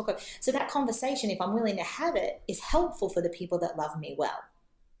like us to talk about? So that conversation, if I'm willing to have it, is helpful for the people that love me well.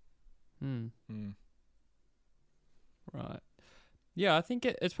 Right. Yeah, I think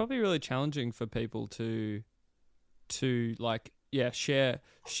it's probably really challenging for people to like, share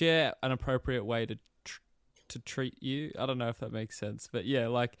an appropriate way to treat you. I don't know if that makes sense, but yeah,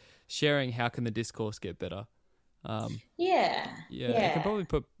 like sharing how can the discourse get better. It can probably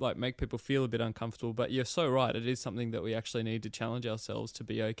make people feel a bit uncomfortable, but you're so right. It is something that we actually need to challenge ourselves to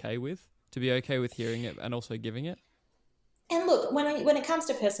be okay with hearing it and also giving it. And look, when it comes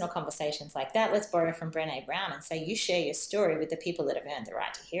to personal conversations like that, let's borrow from Brené Brown and say you share your story with the people that have earned the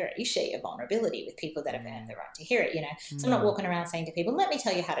right to hear it. You share your vulnerability with people that have earned the right to hear it. So I'm not walking around saying to people, "Let me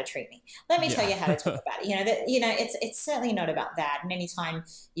tell you how to treat me. Let me tell you how to talk about it." It's certainly not about that. And anytime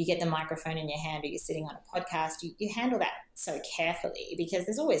you get the microphone in your hand or you're sitting on a podcast, you handle that so carefully because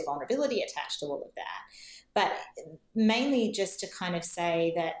there's always vulnerability attached to all of that. But mainly just to kind of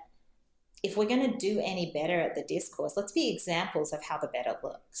say that, if we're going to do any better at the discourse, let's be examples of how the better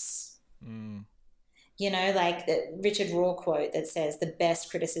looks. Like the Richard Rohr quote that says, the best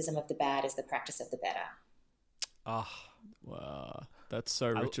criticism of the bad is the practice of the better. Oh, wow. That's so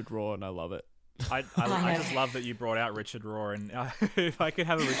Richard Rohr, and I love it. I just love that you brought out Richard Rohr, and if I could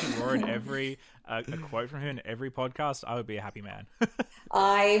have a Richard Rohr in every a quote from him in every podcast, I would be a happy man.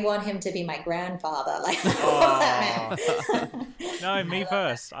 I want him to be my grandfather. That man. No, me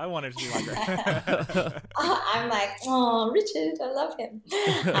first. I want him to be my grandfather. I'm like, oh, Richard, I love him.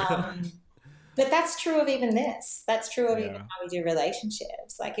 But that's true of even this. That's true of even how we do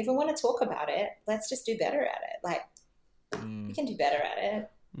relationships. Like, if we want to talk about it, let's just do better at it. Like, we can do better at it.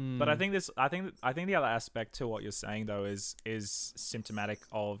 But I think the other aspect to what you're saying though is symptomatic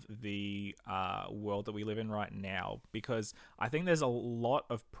of the world that we live in right now, because I think there's a lot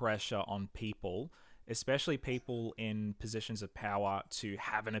of pressure on people, especially people in positions of power, to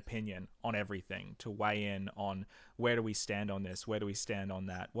have an opinion on everything, to weigh in on where do we stand on this, where do we stand on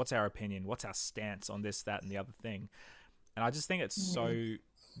that, what's our opinion, what's our stance on this, that, and the other thing. And I just think it's so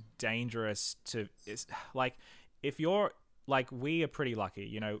dangerous it's like, if you're like, we are pretty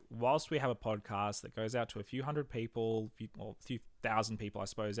lucky, whilst we have a podcast that goes out to a few hundred people, or a few thousand people, I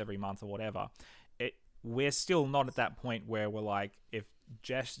suppose, every month or whatever, we're still not at that point where we're like, if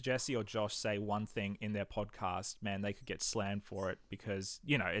Jesse or Josh say one thing in their podcast, man, they could get slammed for it, because,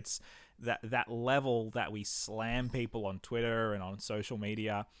 it's that level that we slam people on Twitter and on social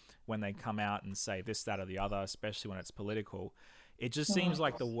media when they come out and say this, that, or the other, especially when it's political. It just seems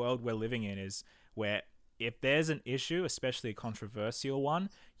like the world we're living in is where, if there's an issue, especially a controversial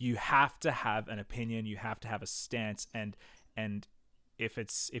one, you have to have an opinion, you have to have a stance, and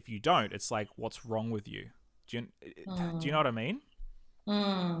if you don't, it's like, what's wrong with you? Do you know what I mean?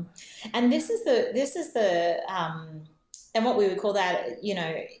 And this is the and what we would call that,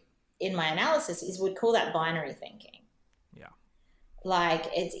 in my analysis, is we'd call that binary thinking. Yeah. Like,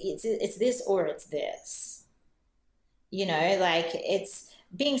 it's this or it's this. Like, it's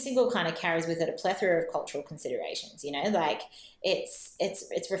being single kind of carries with it a plethora of cultural considerations, like it's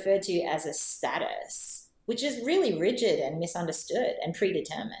referred to as a status, which is really rigid and misunderstood and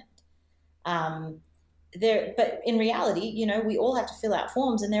predetermined. But in reality, we all have to fill out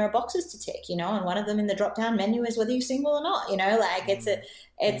forms, and there are boxes to tick, and one of them in the drop-down menu is whether you're single or not, like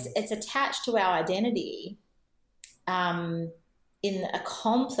it's attached to our identity, in a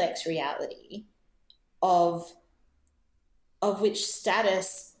complex reality of which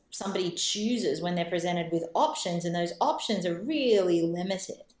status somebody chooses when they're presented with options, and those options are really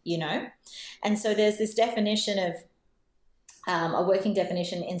limited, And so there's this definition of, a working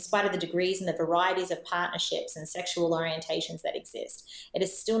definition: in spite of the degrees and the varieties of partnerships and sexual orientations that exist, it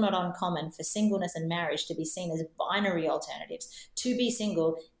is still not uncommon for singleness and marriage to be seen as binary alternatives. To be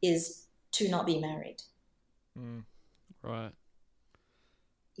single is to not be married. Right.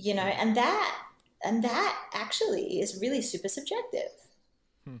 And that actually is really super subjective.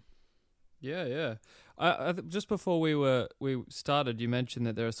 Yeah. I just before we started, you mentioned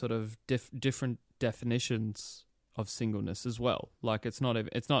that there are sort of different definitions of singleness as well. Like it's not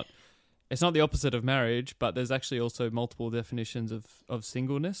the opposite of marriage, but there's actually also multiple definitions of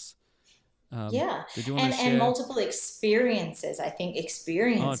singleness. Did you want to share? And multiple experiences. I think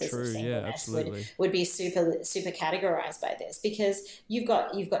experiences of singleness would be super categorized by this, because you've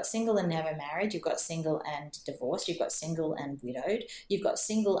got single and never married, you've got single and divorced, you've got single and widowed, you've got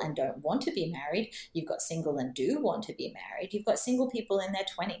single and don't want to be married, you've got single and do want to be married, you've got single people in their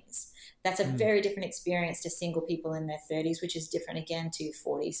 20s. That's a very different experience to single people in their 30s, which is different again to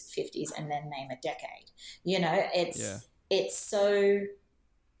 40s, 50s, and then name a decade. It's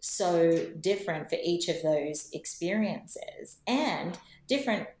so different for each of those experiences, and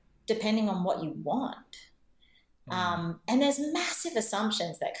different depending on what you want. And there's massive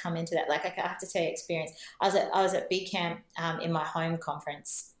assumptions that come into that. Like, I have to tell you experience. I was at B Camp in my home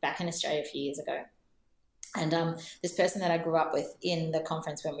conference back in Australia a few years ago. And this person that I grew up with in the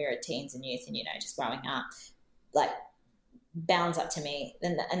conference when we were teens and youth and, just growing up, like, bounds up to me,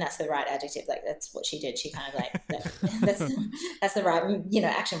 and that's the right adjective. Like, that's what she did. She kind of like that's the right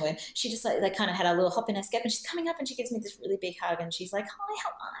action word. She just like kind of had a little hop in her step, and she's coming up and she gives me this really big hug, and she's like, "Hi, how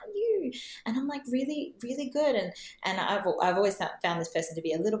are you?" And I'm like, "Really, really good." And I've always found this person to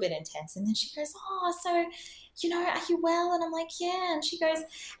be a little bit intense. And then she goes, "Oh, so are you well?" And I'm like, "Yeah." And she goes,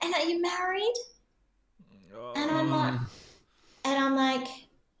 "And are you married?" And I'm like,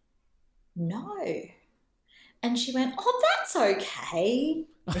 "No." And she went, "Oh, that's okay."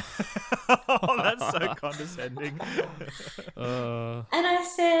 Oh, that's so condescending. And I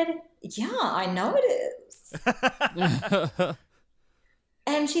said, "Yeah, I know it is."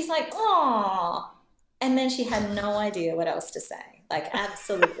 And she's like, "Oh." And then she had no idea what else to say. Like,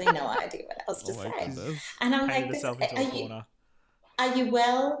 absolutely no idea what else to say. Goodness. And I'm Painted like, herself into a corner. Are you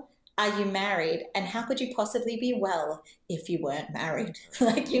well? Are you married? And how could you possibly be well if you weren't married?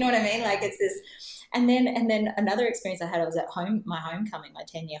 Like, you know what I mean? Like, it's this. And then another experience I had, I was at my homecoming, my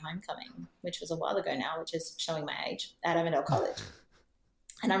 10-year homecoming, which was a while ago now, which is showing my age, at Avondale College.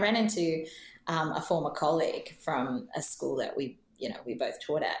 And I ran into a former colleague from a school that we both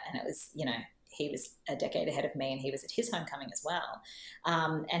taught at. And it was, he was a decade ahead of me, and he was at his homecoming as well.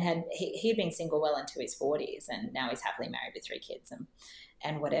 And he had been single well into his 40s, and now he's happily married with 3 kids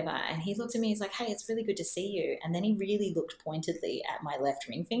and whatever. And he looked at me, he's like, "Hey, it's really good to see you." And then he really looked pointedly at my left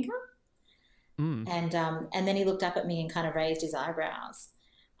ring finger. And then he looked up at me and kind of raised his eyebrows.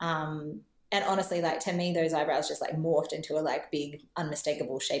 And honestly, like, to me, those eyebrows just like morphed into a like big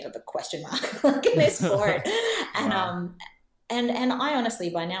unmistakable shape of a question mark, like in his forehead. And wow. And I honestly,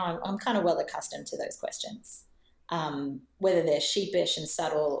 by now, I'm kind of well accustomed to those questions, whether they're sheepish and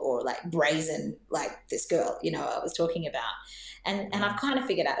subtle or like brazen, like this girl, I was talking about. And I've kind of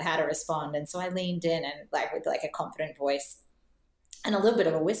figured out how to respond. And so I leaned in and like with like a confident voice and a little bit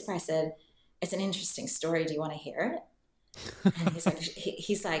of a whisper, I said, "It's an interesting story. Do you want to hear it?" And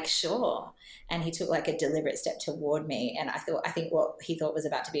he's like, "Sure." And he took like a deliberate step toward me. And I think what he thought was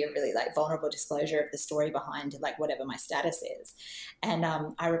about to be a really like vulnerable disclosure of the story behind like whatever my status is. And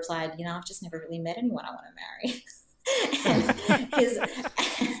I replied, "I've just never really met anyone I want to marry."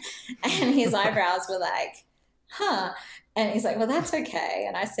 and his eyebrows were like, "Huh." And he's like, "Well, that's okay."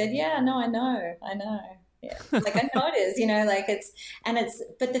 And I said, "Yeah, no, I know. Yeah. Like, I know it is, like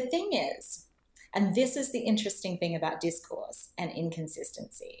but the thing is, and this is the interesting thing about discourse and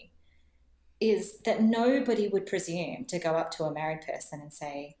inconsistency, is that nobody would presume to go up to a married person and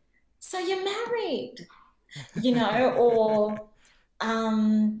say, "So you're married," or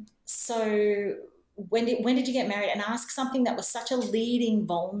 "So when did you get married?" And ask something that was such a leading,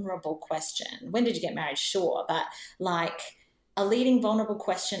 vulnerable question. When did you get married? Sure. But like a leading, vulnerable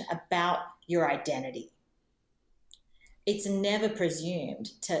question about your identity. It's never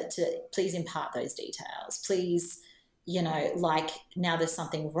presumed to please impart those details. Please, like now there's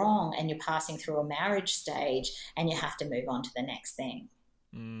something wrong and you're passing through a marriage stage and you have to move on to the next thing.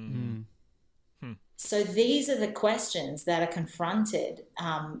 So these are the questions that are confronted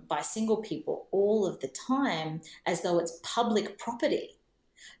by single people all of the time, as though it's public property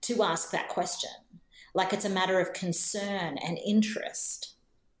to ask that question, like it's a matter of concern and interest.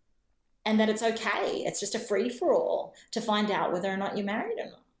 And that it's okay. It's just a free-for-all to find out whether or not you're married or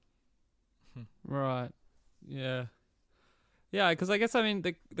not. Right. Yeah. Yeah, because I guess,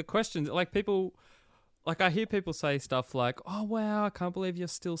 the questions, like people, like I hear people say stuff like, "Oh, wow, I can't believe you're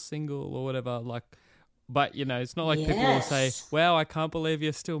still single," or whatever, like, but, it's not like people will say, "Wow, I can't believe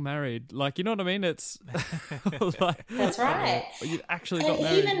you're still married." Like, you know what I mean? It's like, that's right. You actually got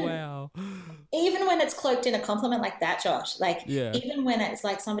married. Wow. Even when it's cloaked in a compliment like that, Josh, like, even when it's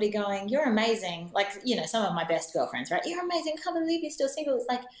like somebody going, "You're amazing," like, some of my best girlfriends, right? "You're amazing. I can't believe you're still single." It's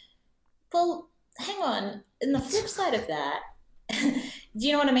like, well, hang on. And the flip side of that, do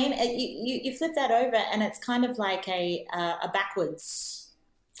you know what I mean? You flip that over, and it's kind of like a backwards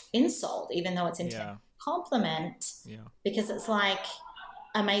insult, even though it's intended Yeah. compliment, Yeah. because it's like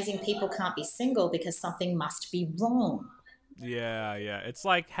amazing people can't be single because something must be wrong. Yeah, yeah. It's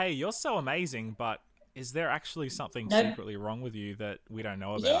like, hey, you're so amazing, but is there actually something No, secretly wrong with you that we don't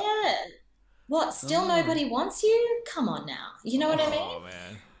know about? yeah. What? Still Oh, nobody wants you? Come on now. You know what I mean? Oh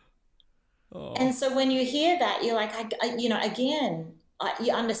man. oh, And so when you hear that, you're like, again,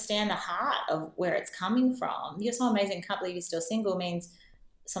 you understand the heart of where it's coming from. You're so amazing, can't believe you're still single means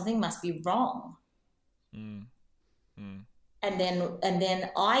something must be wrong. Mm, mm, And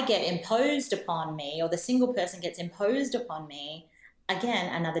then I get imposed upon me, or the single person gets imposed upon me.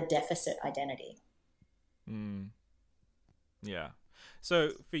 Again, another deficit identity. mm. Yeah.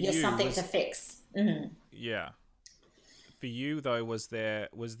 So for You're you, something to fix. Mhm. yeah. For you though, was there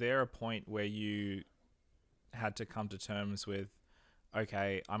a point where you had to come to terms with,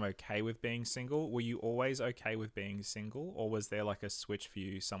 okay, I'm okay with being single? Were you always okay with being single, or was there like a switch for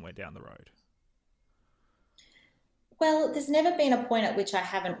you somewhere down the road? Well, there's never been a point at which I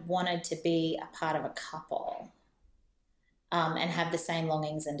haven't wanted to be a part of a couple, and have the same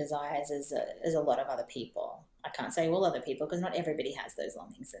longings and desires as a lot of other people. I can't say all other people because not everybody has those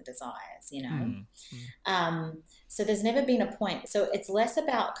longings and desires, you know. Mm, mm, So there's never been a point. So it's less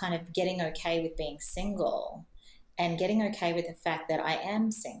about kind of getting okay with being single and getting okay with the fact that I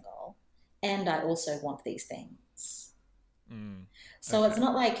am single and I also want these things. mm. So it's Okay.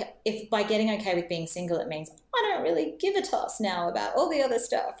 not like if by getting okay with being single, it means I don't really give a toss now about all the other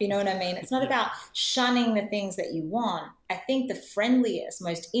stuff. You know what I mean? It's not Yeah. about shunning the things that you want. I think the friendliest,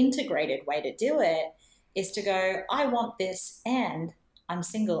 most integrated way to do it is to go, I want this and I'm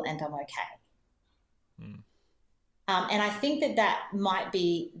single and I'm okay. Mm, And I think that that might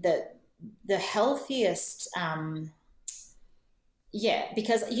be the healthiest. Yeah,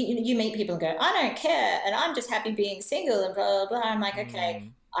 because you meet people and go, I don't care, and I'm just happy being single, and blah blah blah. I'm like, okay,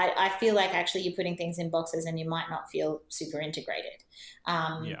 mm. I feel like actually you're putting things in boxes, and you might not feel super integrated.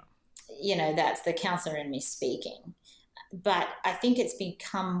 Um, Yeah. that's the counselor in me speaking. But I think it's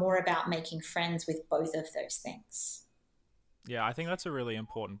become more about making friends with both of those things. Yeah, I think that's a really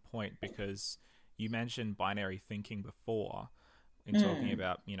important point because you mentioned binary thinking before in talking Mm.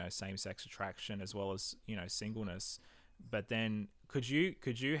 about, same-sex attraction as well as, singleness. But then could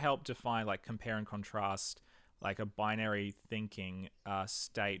you help define, like, compare and contrast like a binary thinking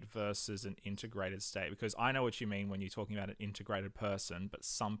state versus an integrated state? Because I know what you mean when you're talking about an integrated person, but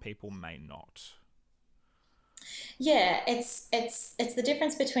some people may not. Yeah, it's the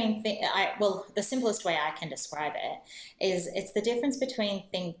difference between the simplest way I can describe it is it's the difference between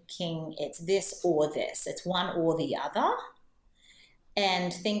thinking it's this or this, it's one or the other,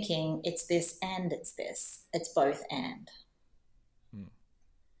 and thinking it's this and it's this, it's both and. Mm.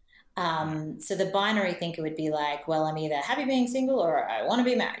 Yeah. So the binary thinker would be like, well, I'm either happy being single or I want to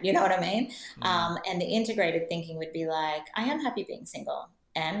be married. You know what I mean? Mm. And the integrated thinking would be like, I am happy being single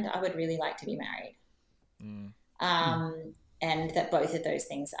and I would really like to be married. Mm. mm, And that both of those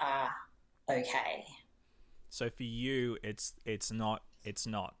things are okay. So for you, it's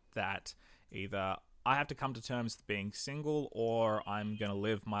not that either I have to come to terms with being single or I'm gonna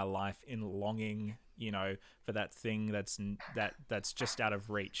live my life in longing, for that thing that's just out of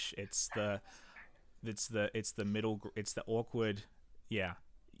reach. It's the middle. It's the awkward. Yeah.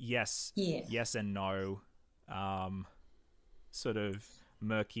 Yes. Yeah. Yes and no. Um, Sort of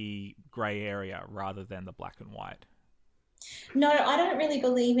murky gray area rather than the black and white. No, I don't really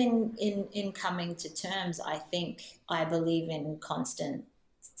believe in coming to terms. I think I believe in constant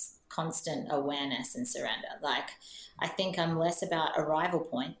awareness and surrender. Like I think I'm less about arrival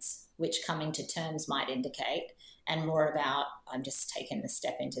points, which coming to terms might indicate, and more about I'm just taking the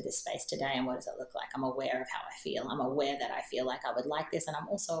step into this space today and what does it look like? I'm aware of how I feel. I'm aware that I feel like I would like this, and I'm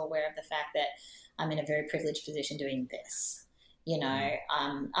also aware of the fact that I'm in a very privileged position doing this. Mm.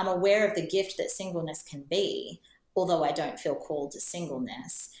 I'm aware of the gift that singleness can be, although I don't feel called to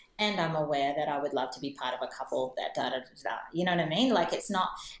singleness. And I'm aware that I would love to be part of a couple that da da da da. You know what I mean? Like it's not,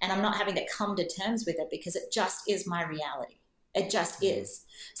 and I'm not having to come to terms with it because it just is my reality. It just Mm. is.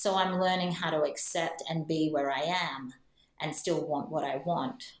 So I'm learning how to accept and be where I am and still want what I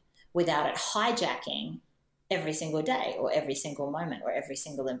want without it hijacking every single day or every single moment or every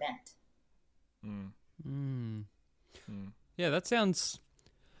single event. Mm. mm. Mm. Yeah, that sounds.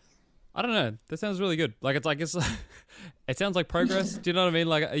 I don't know. That sounds really good. Like it's it sounds like progress. Do you know what I mean?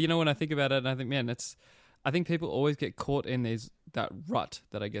 Like when I think about it, and I think, man, I think people always get caught in that rut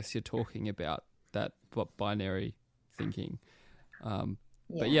that I guess you're talking about, that binary thinking. But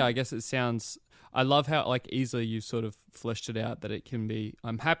Yeah. yeah, I guess it sounds. I love how like easily you sort of fleshed it out, that it can be,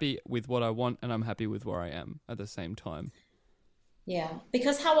 I'm happy with what I want and I'm happy with where I am at the same time. Yeah,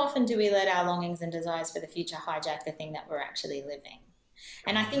 because how often do we let our longings and desires for the future hijack the thing that we're actually living?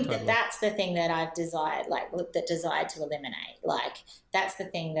 And I think that Totally. that's the thing that I've desired, like that desired to eliminate. Like that's the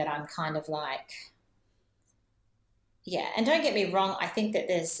thing that I'm kind of like, yeah. And don't get me wrong, I think that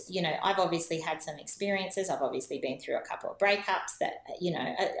there's, I've obviously had some experiences. I've obviously been through a couple of breakups that,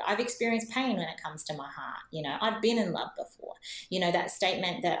 I've experienced pain when it comes to my heart. I've been in love before. That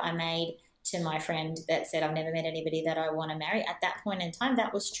statement that I made to my friend that said, I've never met anybody that I want to marry. At that point in time,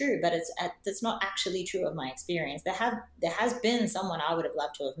 that was true, but it's not actually true of my experience. There has been someone I would have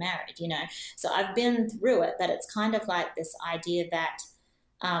loved to have married, So I've been through it, but it's kind of like this idea that,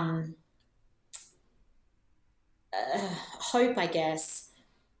 hope, I guess,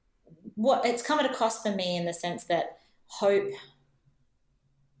 what it's come at a cost for me in the sense that hope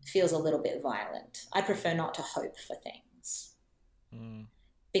feels a little bit violent. I prefer not to hope for things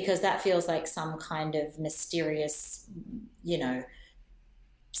because that feels like some kind of mysterious,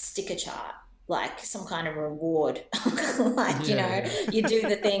 sticker chart, like some kind of reward. Like, you do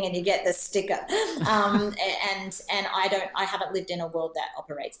the thing and you get the sticker. And I haven't lived in a world that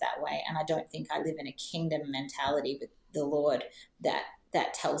operates that way. And I don't think I live in a kingdom mentality with the Lord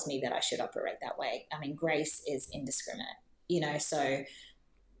that tells me that I should operate that way. I mean, grace is indiscriminate, so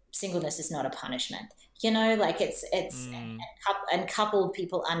singleness is not a punishment, like it's and coupled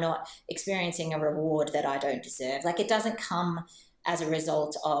people are not experiencing a reward that I don't deserve. Like it doesn't come as a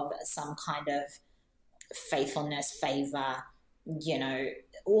result of some kind of faithfulness, favor,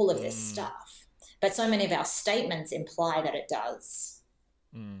 all of this stuff. But so many of our statements imply that it does.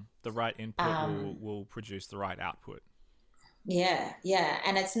 The right input will produce the right output. Yeah.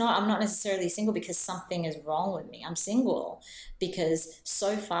 And I'm not necessarily single because something is wrong with me. I'm single because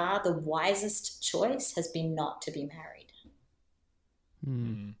so far the wisest choice has been not to be married.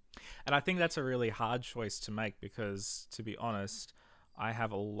 And I think that's a really hard choice to make because, to be honest, I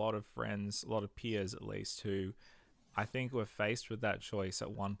have a lot of friends, a lot of peers at least, who I think were faced with that choice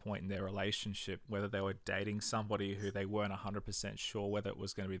at one point in their relationship, whether they were dating somebody who they weren't 100% sure whether it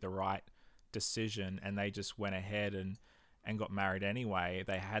was going to be the right decision, and they just went ahead and got married anyway.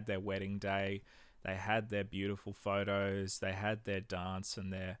 They had their wedding day, they had their beautiful photos, they had their dance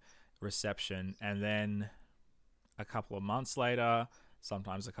and their reception, and then a couple of months later,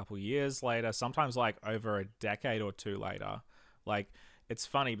 sometimes a couple of years later, sometimes like over a decade or two later, like it's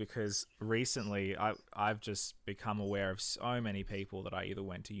funny because recently I've just become aware of so many people that I either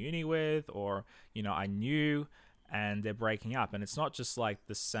went to uni with or, I knew, and they're breaking up. And it's not just like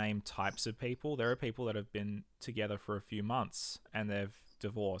the same types of people. There are people that have been together for a few months and they've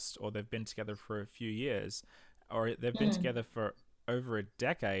divorced, or they've been together for a few years, or they've been together for over a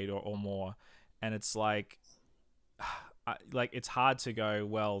decade or more. And it's like it's hard to go,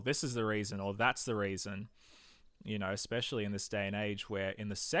 well, this is the reason or that's the reason, especially in this day and age where in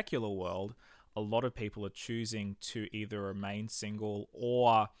the secular world, a lot of people are choosing to either remain single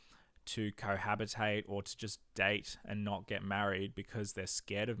or to cohabitate or to just date and not get married because they're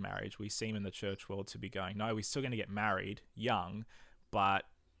scared of marriage. We seem in the church world to be going, no, we're still going to get married young, but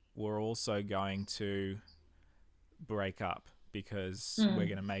we're also going to break up because we're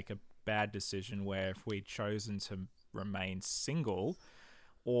going to make a bad decision where if we'd chosen to remain single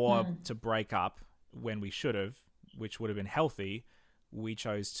or to break up when we should have, which would have been healthy, we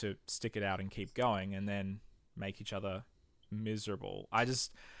chose to stick it out and keep going and then make each other miserable. It's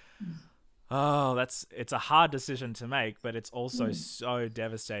a hard decision to make, but it's also so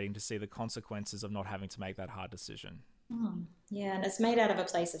devastating to see the consequences of not having to make that hard decision. Yeah, and it's made out of a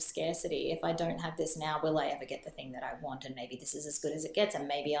place of scarcity. If I don't have this now, will I ever get the thing that I want? And maybe this is as good as it gets, and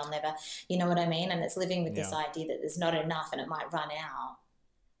maybe I'll never, you know what I mean? And it's living with this idea that there's not enough and it might run out,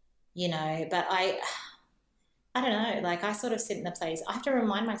 but I don't know, like I sort of sit in the place, I have to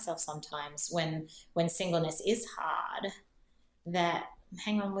remind myself sometimes when singleness is hard that,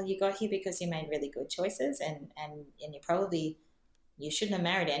 hang on, well, you got here because you made really good choices and you shouldn't have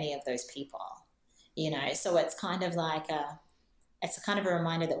married any of those people, so it's kind of like it's a kind of a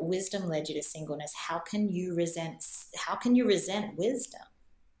reminder that wisdom led you to singleness. How can you resent wisdom?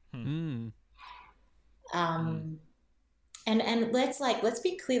 And let's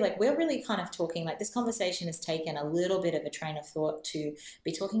be clear, like we're really kind of talking, like this conversation has taken a little bit of a train of thought to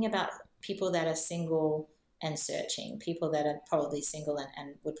be talking about people that are single and searching, people that are probably single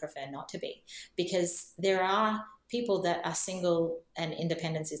and would prefer not to be, because there are people that are single and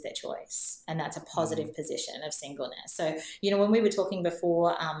independence is their choice, and that's a positive position of singleness. So, when we were talking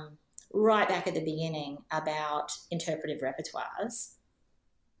before, right back at the beginning about interpretive repertoires,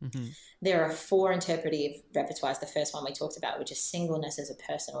 Mm-hmm. There are 4 interpretive repertoires. The first one we talked about, which is singleness as a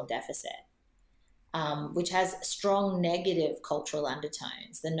personal deficit, which has strong negative cultural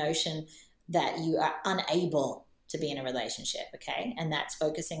undertones. The notion that you are unable to be in a relationship, okay? And that's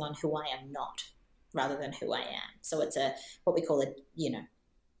focusing on who I am not rather than who I am. So it's what we call a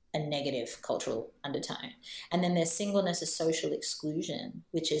negative cultural undertone. And then there's singleness as social exclusion,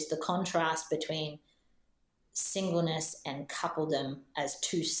 which is the contrast between singleness and coupledom as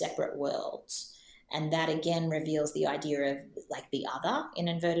 2 separate worlds. And that again reveals the idea of like the other in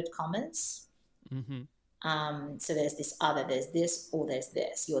inverted commas. Mm-hmm. So there's this other, there's this, or there's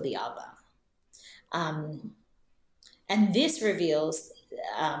this, you're the other. And this reveals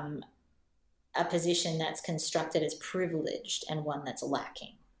a position that's constructed as privileged and one that's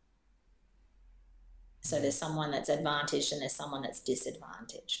lacking. So there's someone that's advantaged and there's someone that's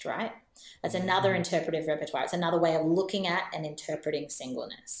disadvantaged, right? That's another interpretive repertoire. It's another way of looking at and interpreting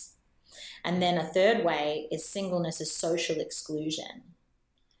singleness. And then a third way is singleness as social exclusion.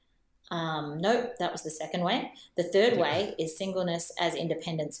 Nope, that was the second way. The third way is singleness as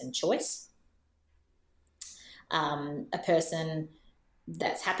independence and choice. A person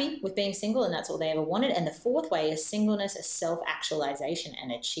that's happy with being single and that's all they ever wanted. And the fourth way is singleness as self-actualization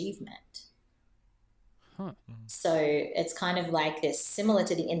and achievement. Huh. So it's kind of like this, similar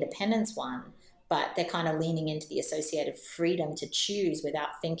to the independence one, but they're kind of leaning into the associated freedom to choose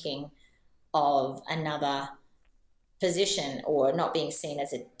without thinking of another position or not being seen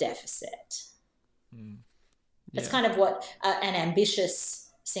as a deficit. It's kind of what an ambitious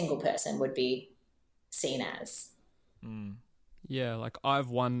single person would be seen as. Yeah, like I've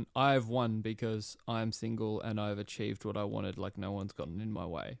won because I'm single and I've achieved what I wanted, like no one's gotten in my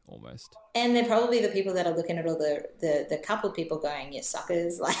way, almost. And they're probably the people that are looking at all the coupled people going, you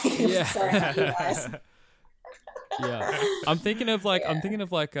suckers, like, Yeah. sorry about you guys. Yeah. I'm thinking of the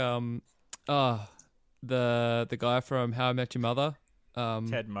guy from How I Met Your Mother.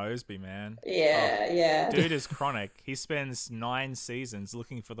 Ted Mosby, man. Yeah. Dude is chronic. He spends 9 seasons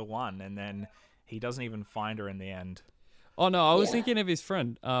looking for the one, and then he doesn't even find her in the end. Oh no, I was thinking of his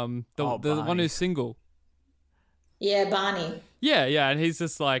friend, the one who's single. Yeah, Barney. Yeah, and he's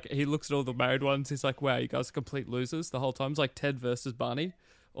just like, he looks at all the married ones. He's like, wow, you guys are complete losers the whole time. It's like Ted versus Barney,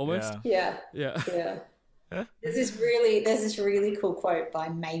 almost. Yeah. Yeah. There's this really cool quote by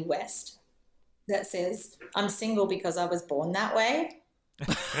Mae West that says, "I'm single because I was born that way."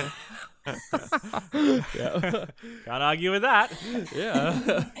 Yeah. Can't argue with that.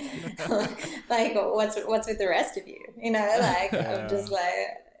 Yeah. Like, what's with the rest of you? You know, like, I'm just like,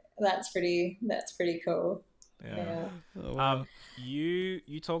 that's pretty cool. Yeah. Oh, wow. You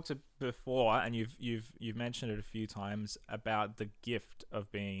talked before, and you've mentioned it a few times about the gift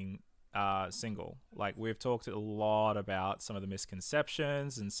of being single. Like, we've talked a lot about some of the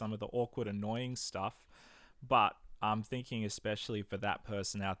misconceptions and some of the awkward, annoying stuff, but I'm thinking especially for that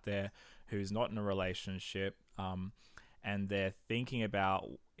person out there who's not in a relationship, and they're thinking about,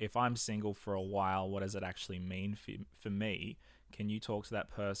 if I'm single for a while, what does it actually mean for me? Can you talk to that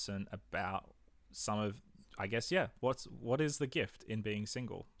person about some of, I guess, what is the gift in being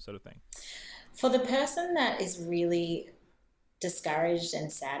single, sort of thing? For the person that is really discouraged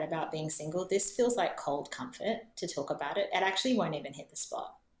and sad about being single, this feels like cold comfort to talk about it. It actually won't even hit the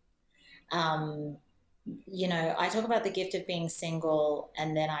spot. You know, I talk about the gift of being single,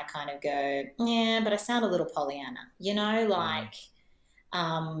 and then I kind of go, yeah, but I sound a little Pollyanna, you know, like,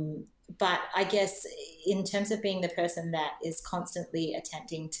 but I guess in terms of being the person that is constantly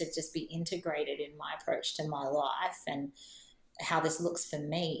attempting to just be integrated in my approach to my life and how this looks for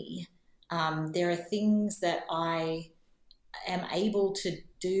me, there are things that I am able to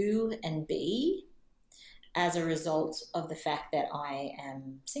do and be as a result of the fact that I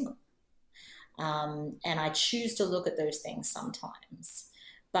am single. And I choose to look at those things sometimes.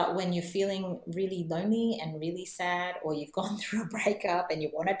 But when you're feeling really lonely and really sad, or you've gone through a breakup and you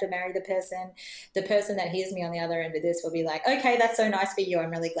wanted to marry the person that hears me on the other end of this will be like, okay, that's so nice for you.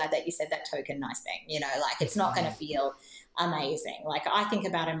 I'm really glad that you said that token nice thing. You know, like, it's not going to feel amazing. Like, I think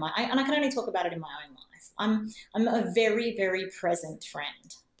about it and I can only talk about it in my own life. I'm a very, very present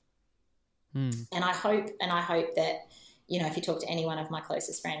friend. And I hope that, you know, if you talk to any one of my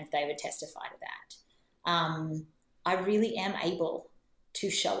closest friends, they would testify to that. I really am able to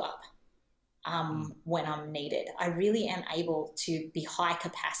show up when I'm needed. I really am able to be high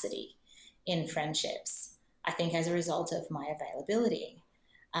capacity in friendships, I think, as a result of my availability.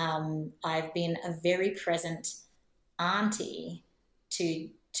 I've been a very present auntie to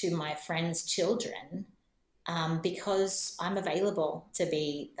my friends' children because I'm available to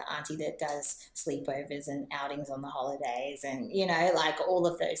be the auntie that does sleepovers and outings on the holidays and, like all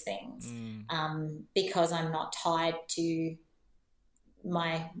of those things. Because I'm not tied to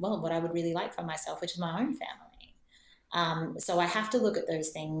what I would really like for myself, which is my own family. So I have to look at those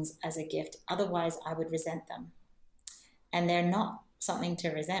things as a gift. Otherwise, I would resent them. And they're not something to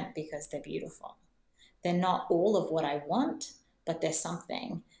resent because they're beautiful. They're not all of what I want, but they're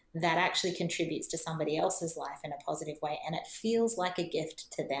something that actually contributes to somebody else's life in a positive way, and it feels like a gift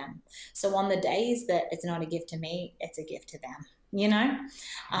to them. So on the days that it's not a gift to me, it's a gift to them,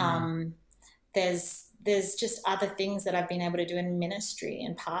 There's just other things that I've been able to do in ministry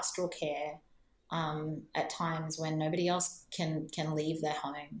and pastoral care, at times when nobody else can leave their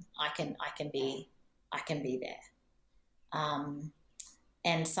home. I can be there.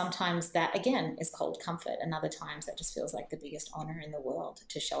 And sometimes that, again, is cold comfort. And other times that just feels like the biggest honor in the world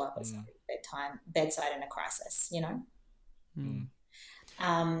to show up at somebody's bedside in a crisis,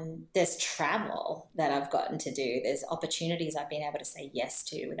 There's travel that I've gotten to do. There's opportunities I've been able to say yes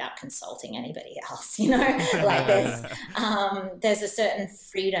to without consulting anybody else, Like there's a certain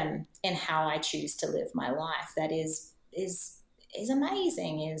freedom in how I choose to live my life that is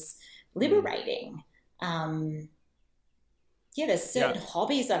amazing, is liberating. There's certain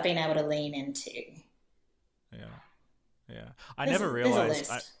hobbies I've been able to lean into. Yeah. I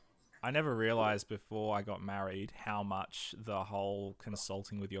never realized before I got married how much the whole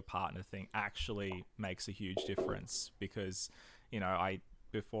consulting with your partner thing actually makes a huge difference, because,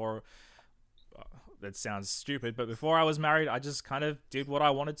 that sounds stupid, but before I was married, I just kind of did what I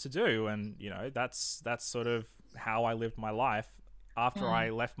wanted to do. And, that's sort of how I lived my life. After I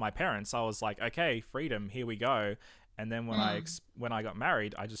left my parents, I was like, okay, freedom, here we go. And then when I got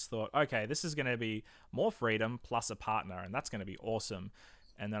married, I just thought, okay, this is going to be more freedom plus a partner, and that's going to be awesome.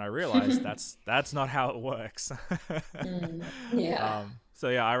 And then I realized that's not how it works. So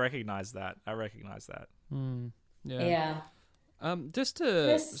I recognize that. Yeah. Just to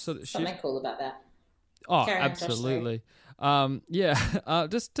There's sort of something cool about that. Oh, Carry on, Josh, absolutely.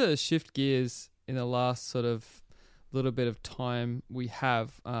 Just to shift gears in the last sort of little bit of time we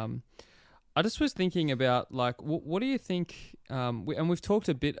have. I just was thinking about, like, what do you think? And we've talked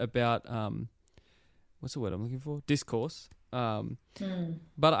a bit about what's the word I'm looking for? Discourse.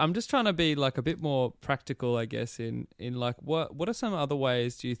 But I'm just trying to be like a bit more practical, I guess. In like, what are some other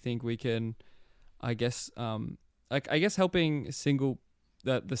ways do you think we can, I guess, helping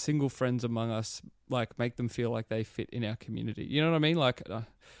the single friends among us, like, make them feel like they fit in our community. You know what I mean? Like,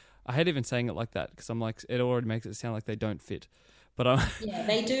 I hate even saying it like that, because I'm like, it already makes it sound like they don't fit. But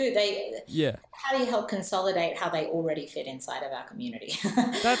they do. How do you help consolidate how they already fit inside of our community?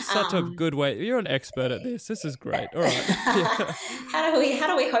 That's such a good way. You're an expert at this. This is great. All right. How do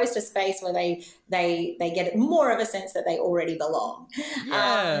we host a space where they get more of a sense that they already belong?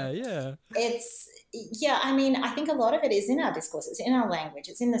 I mean, I think a lot of it is in our discourse. It's in our language.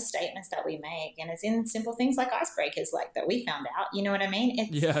 It's in the statements that we make, and it's in simple things like icebreakers, like that we found out. You know what I mean?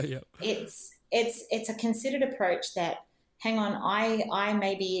 It's a considered approach that, hang on, I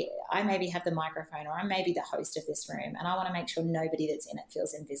maybe have the microphone, or I may be the host of this room, and I want to make sure nobody that's in it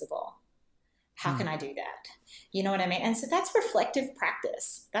feels invisible. How can I do that? You know what I mean? And so that's reflective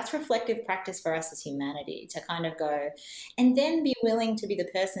practice. That's reflective practice for us as humanity, to kind of go and then be willing to be the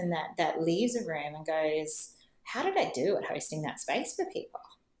person that leaves a room and goes, how did I do at hosting that space for people?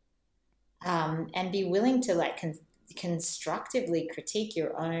 And be willing to, like, constructively critique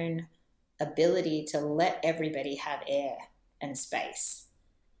your own ability to let everybody have air and space,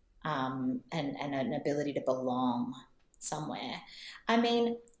 and an ability to belong somewhere. I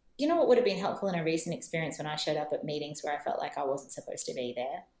mean, you know what would have been helpful in a recent experience when I showed up at meetings where I felt like I wasn't supposed to be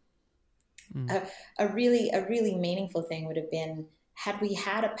there? A really meaningful thing would have been, had we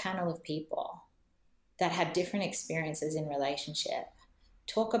had a panel of people that had different experiences in relationship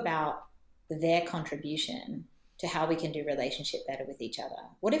talk about their contribution to how we can do relationship better with each other.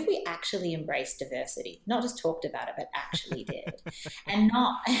 What if we actually embraced diversity? Not just talked about it, but actually did. And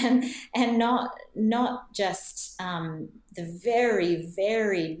not just the very,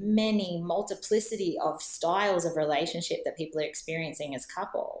 very many multiplicity of styles of relationship that people are experiencing as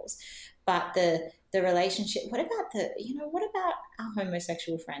couples, but the relationship. What about our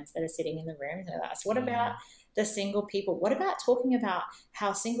homosexual friends that are sitting in the room with us? What about the single people? What about talking about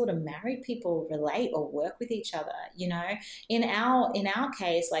how single to married people relate or work with each other? You know, in our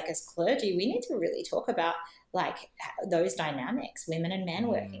case, like as clergy, we need to really talk about, like, those dynamics, women and men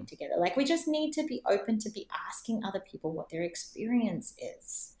working together. Like, we just need to be open to be asking other people what their experience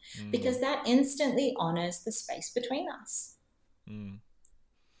is, because that instantly honors the space between us.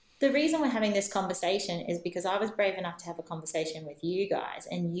 the reason we're having this conversation is because I was brave enough to have a conversation with you guys,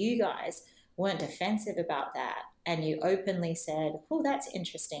 and you guys weren't defensive about that. And you openly said, oh, that's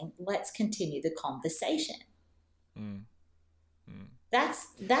interesting. Let's continue the conversation. Mm. Mm.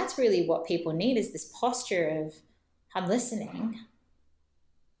 That's really what people need, is this posture of, I'm listening.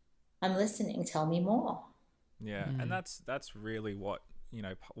 Tell me more. Yeah. And that's really what, you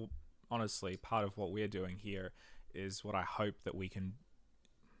know, honestly, part of what we're doing here is what I hope that we can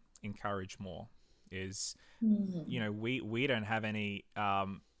encourage more is, you know, we don't have any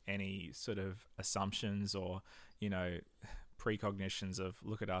sort of assumptions or, you know, precognitions of,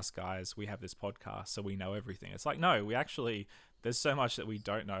 look at us guys, we have this podcast so we know everything. It's like, no, we actually, there's so much that we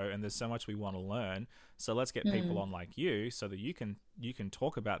don't know, and there's so much we want to learn, so let's get people on like you so that you can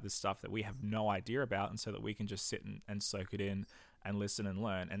talk about this stuff that we have no idea about, and so that we can just sit and soak it in and listen and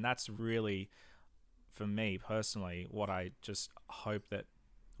learn. And that's really, for me personally, what I just hope that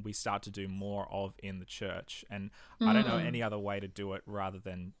we start to do more of in the church. And I don't know any other way to do it rather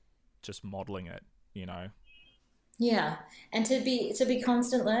than just modeling it, you know. Yeah. And to be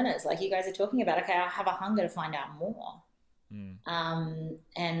constant learners, like you guys are talking about. Okay, I have a hunger to find out more.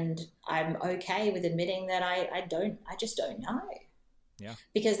 And I'm okay with admitting that I just don't know. Yeah.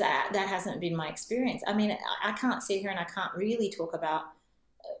 Because that hasn't been my experience. I mean, I can't sit here and I can't really talk about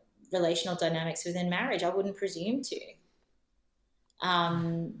relational dynamics within marriage. I wouldn't presume to.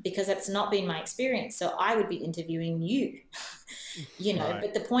 Because that's not been my experience. So I would be interviewing you, you know, right.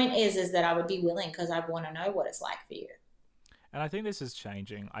 But the point is that I would be willing, because I want to know what it's like for you. And I think this is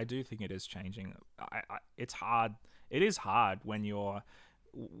changing. I do think it is changing. It's hard. It is hard when you're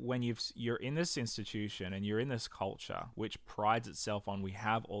in this institution and you're in this culture which prides itself on, we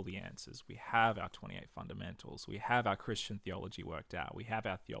have all the answers. We have our 28 fundamentals. We have our Christian theology worked out. We have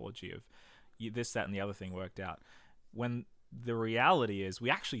our theology of this, that, and the other thing worked out. When the reality is we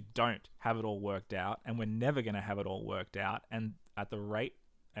actually don't have it all worked out, and we're never going to have it all worked out. And at the rate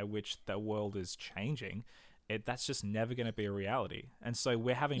at which the world is changing, that's just never going to be a reality. And so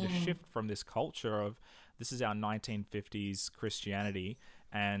we're having to shift from this culture of, this is our 1950s Christianity,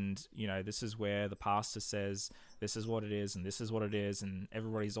 and, you know, this is where the pastor says, this is what it is, and this is what it is, and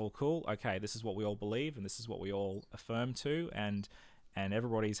everybody's all cool. Okay, this is what we all believe, and this is what we all affirm to, and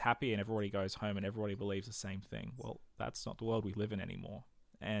everybody's happy, and everybody goes home, and everybody believes the same thing. Well, that's not the world we live in anymore.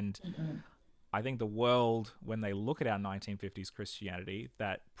 And I think the world, when they look at our 1950s Christianity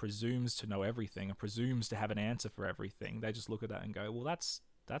that presumes to know everything and presumes to have an answer for everything, they just look at that and go, well, that's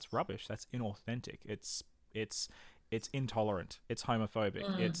rubbish. That's inauthentic. It's intolerant. It's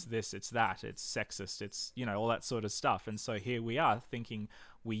homophobic. It's this, it's that, it's sexist. It's, you know, all that sort of stuff. And so here we are thinking,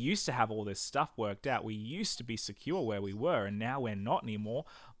 we used to have all this stuff worked out. We used to be secure where we were, and now we're not anymore.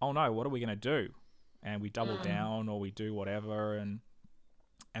 Oh no, what are we going to do? And we double down, or we do whatever, and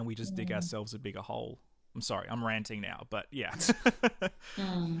we just dig ourselves a bigger hole. I'm sorry, I'm ranting now, but yeah.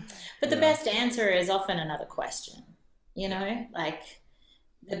 But the best answer is often another question, you know, like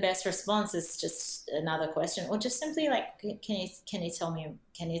the best response is just another question, or just simply like, can you tell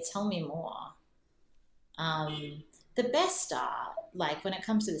me more? The best start, like when it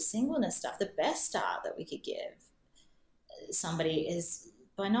comes to the singleness stuff, the best start that we could give somebody is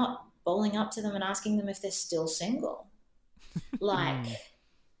by not bowling up to them and asking them if they're still single. Like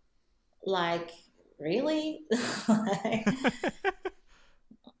really?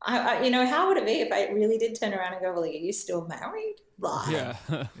 I, you know, how would it be if I really did turn around and go, well, are you still married? Like,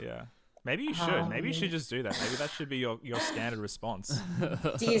 yeah. Maybe you should. Maybe you should just do that. Maybe that should be your standard response.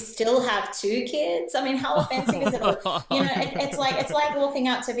 Do you still have 2 kids? I mean, how offensive is it? You know, it's like walking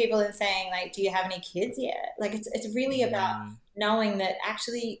up to people and saying, like, do you have any kids yet? Like, it's really about knowing that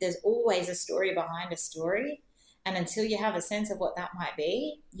actually there's always a story behind a story. And until you have a sense of what that might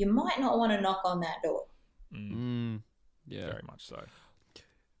be, you might not want to knock on that door. Yeah, very much so.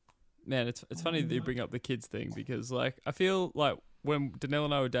 Man, it's funny that you bring up the kids thing, because like I feel like when Danelle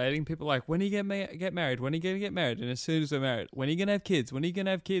and I were dating, people were like, when are you gonna get married? When are you gonna get married? And as soon as we're married, when are you gonna have kids? When are you gonna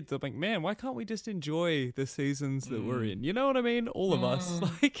have kids? I'm like, man, why can't we just enjoy the seasons that we're in? You know what I mean? All of us,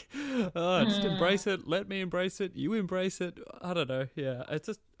 like, just embrace it. Let me embrace it. You embrace it. I don't know. Yeah, it's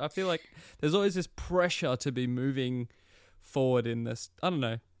just, I feel like there's always this pressure to be moving forward in this. I don't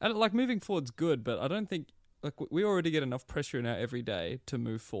know. And like moving forward's good, but I don't think. Like, we already get enough pressure in our everyday to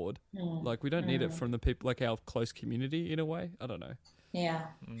move forward. Like, we don't need it from the people, like our close community in a way. I don't know. Yeah.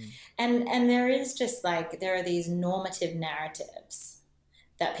 And there is just like, there are these normative narratives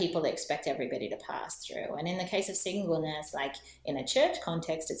that people expect everybody to pass through. And in the case of singleness, like in a church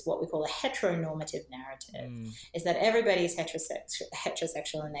context, it's what we call a heteronormative narrative, is that everybody's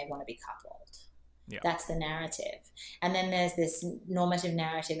heterosexual and they want to be coupled. Yeah. That's the narrative. And then there's this normative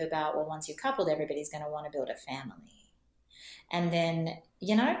narrative about, well, once you're coupled, everybody's going to want to build a family. And then,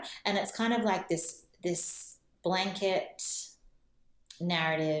 and it's kind of like this blanket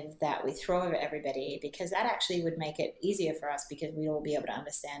narrative that we throw over everybody, because that actually would make it easier for us, because we'd all be able to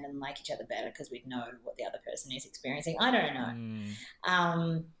understand and like each other better because we'd know what the other person is experiencing. I don't know.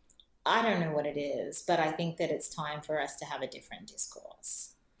 I don't know what it is, but I think that it's time for us to have a different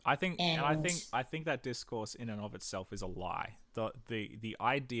discourse. I think that discourse in and of itself is a lie. The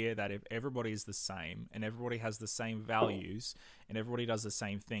idea that if everybody is the same and everybody has the same values and everybody does the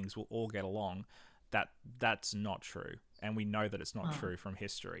same things, we'll all get along. That's not true, and we know that it's not true from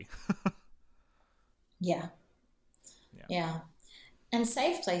history. Yeah. And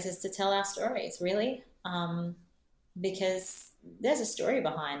safe places to tell our stories, really, because there's a story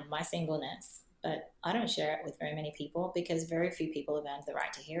behind my singleness, but I don't share it with very many people because very few people have earned the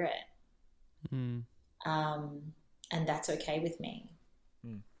right to hear it. And that's okay with me.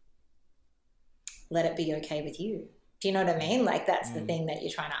 Let it be okay with you. Do you know what I mean? Like, that's the thing that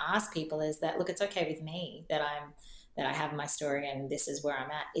you're trying to ask people, is that, look, it's okay with me that I have my story and this is where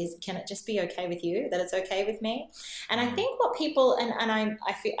I'm at. Can it just be okay with you that it's okay with me? And I think what people, and I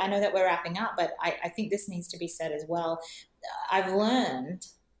know that we're wrapping up, but I think this needs to be said as well. I've learned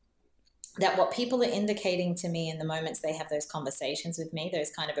that what people are indicating to me in the moments they have those conversations with me, those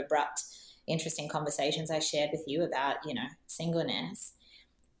kind of abrupt, interesting conversations I shared with you about, singleness,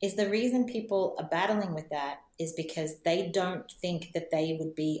 is the reason people are battling with that is because they don't think that they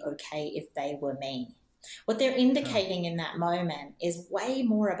would be okay if they were me. What they're indicating in that moment is way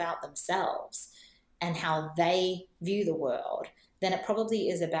more about themselves and how they view the world than it probably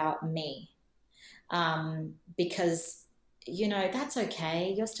is about me. Because, that's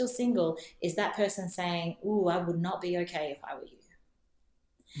okay. You're still single. Is that person saying, ooh, I would not be okay if I were you?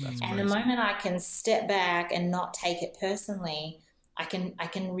 That's and crazy. the moment I can step back and not take it personally, I can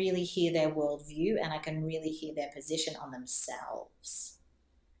really hear their worldview and I can really hear their position on themselves.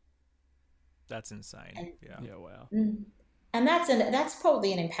 That's insane. Yeah, wow. And that's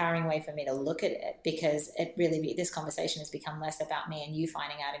probably an empowering way for me to look at it, because this conversation has become less about me and you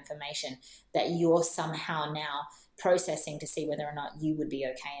finding out information that you're somehow now processing to see whether or not you would be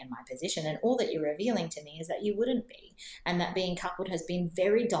okay in my position. And all that you're revealing to me is that you wouldn't be, and that being coupled has been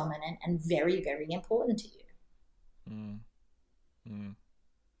very dominant and very, very important to you.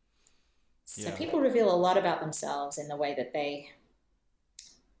 So people reveal a lot about themselves in the way that they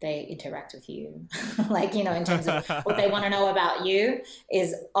interact with you. Like, in terms of what they want to know about you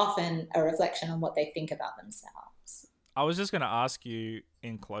is often a reflection on what they think about themselves. I was just going to ask you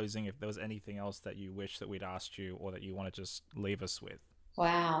in closing if there was anything else that you wish that we'd asked you or that you want to just leave us with.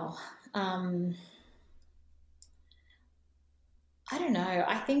 Wow. I don't know.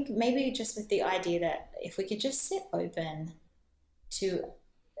 I think maybe just with the idea that if we could just sit open to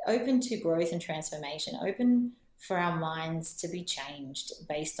growth and transformation, open for our minds to be changed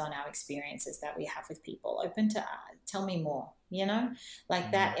based on our experiences that we have with people, open to tell me more,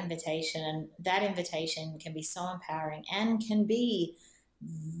 that invitation can be so empowering and can be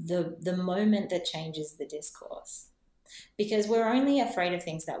the moment that changes the discourse, because we're only afraid of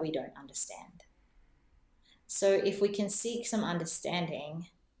things that we don't understand. So if we can seek some understanding,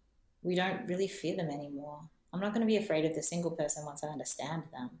 we don't really fear them anymore. I'm not going to be afraid of the single person once I understand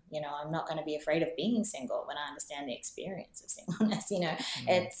them. I'm not going to be afraid of being single when I understand the experience of singleness.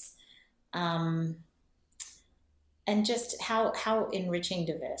 It's, and just how enriching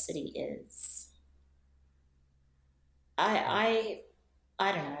diversity is. I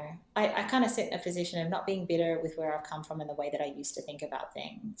don't know. I kind of sit in a position of not being bitter with where I've come from and the way that I used to think about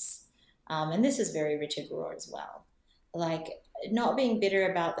things. And this is very Richard Rohr as well. Like, not being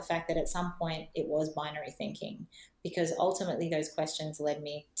bitter about the fact that at some point it was binary thinking, because ultimately those questions led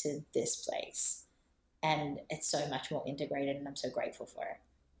me to this place, and it's so much more integrated, and I'm so grateful for it.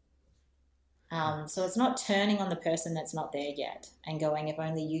 So it's not turning on the person that's not there yet and going, if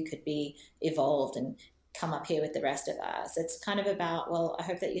only you could be evolved and come up here with the rest of us. It's kind of about, well, I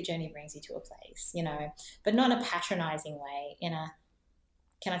hope that your journey brings you to a place, but not in a patronizing way, in a,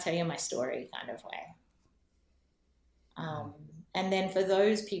 can I tell you my story kind of way. And then for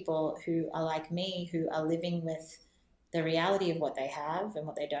those people who are like me, who are living with the reality of what they have and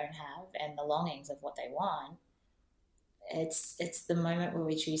what they don't have and the longings of what they want, it's the moment where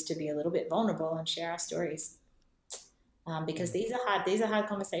we choose to be a little bit vulnerable and share our stories. Because these are hard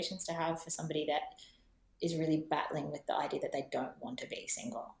conversations to have for somebody that is really battling with the idea that they don't want to be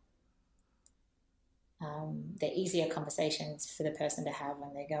single. They're easier conversations for the person to have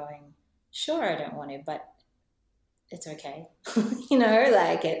when they're going, sure, I don't want to, but it's okay.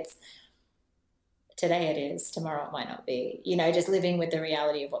 today it is, tomorrow it might not be. You know, just living with the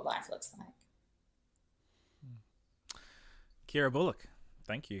reality of what life looks like. Kira Bullock,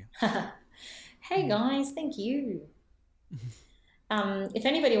 thank you. Hey guys, thank you. If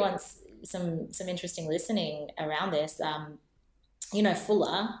anybody wants some interesting listening around this, you know,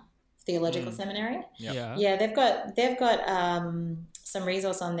 Fuller Theological Seminary. Yeah, they've got some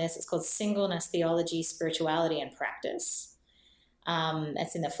resource on this. It's called Singleness, Theology, Spirituality, and Practice.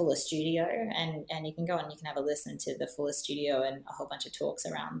 It's in the Fuller Studio, and you can go and you can have a listen to the Fuller Studio and a whole bunch of talks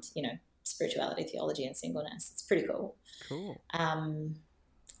around, you know, spirituality, theology, and singleness. It's pretty cool. Cool.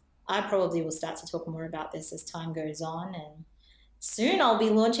 I probably will start to talk more about this as time goes on, and soon I'll be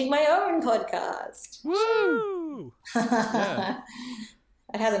launching my own podcast. Woo! Yeah.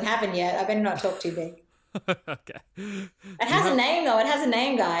 It hasn't happened yet. I better not talk too big. Okay. It has a name, though. It has a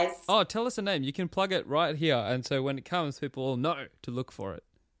name, guys. Oh, tell us a name. You can plug it right here, and so when it comes, people will know to look for it.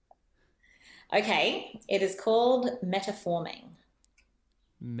 Okay. It is called Metaforming.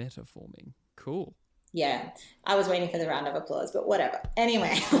 Metaforming. Cool. Yeah. I was waiting for the round of applause, but whatever.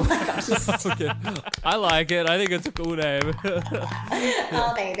 Anyway. Oh my gosh. Okay. I like it. I think it's a cool name.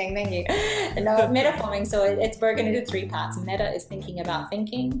 Oh, thank you. No, metaforming. So it's broken into 3 parts. Meta is thinking about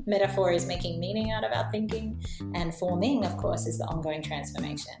thinking. Metaphor is making meaning out of our thinking. And forming, of course, is the ongoing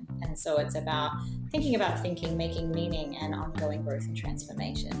transformation. And so it's about thinking about thinking, making meaning, and ongoing growth and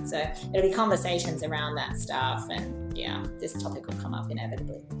transformation. So it'll be conversations around that stuff. And yeah, this topic will come up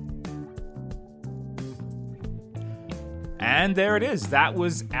inevitably. And there it is. That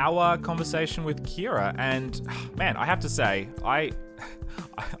was our conversation with Kira. And man, I have to say, I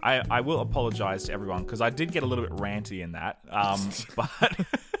will apologize to everyone because I did get a little bit ranty in that. But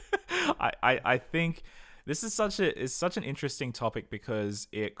I think this is such an interesting topic because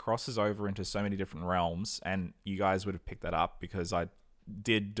it crosses over into so many different realms, and you guys would have picked that up because I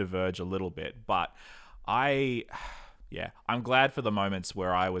did diverge a little bit. But I'm glad for the moments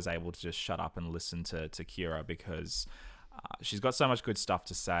where I was able to just shut up and listen to Kira because she's got so much good stuff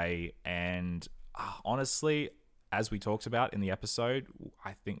to say, and honestly, as we talked about in the episode,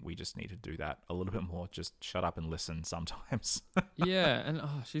 I think we just need to do that a little bit more. Just shut up and listen sometimes. Yeah, and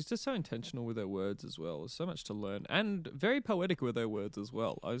she's just so intentional with her words as well. There's so much to learn, and very poetic with her words as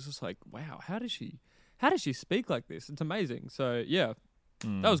well. I was just like, wow, how does she speak like this? It's amazing. So yeah,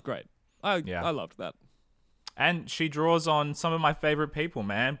 that was great. I loved that. And she draws on some of my favorite people,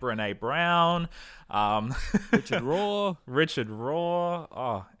 man. Brené Brown. Richard Rohr.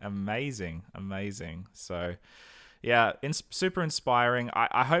 Oh, amazing. So, yeah, super inspiring.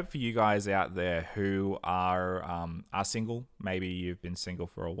 I hope for you guys out there who are single. Maybe you've been single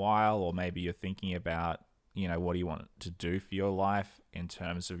for a while, or maybe you're thinking about, you know, what do you want to do for your life in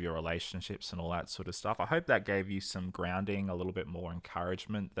terms of your relationships and all that sort of stuff. I hope that gave you some grounding, a little bit more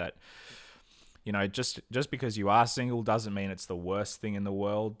encouragement that, you know, just because you are single doesn't mean it's the worst thing in the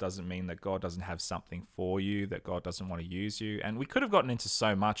world, doesn't mean that God doesn't have something for you, that God doesn't want to use you. And we could have gotten into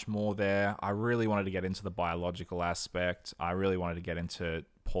so much more there. I really wanted to get into the biological aspect. I really wanted to get into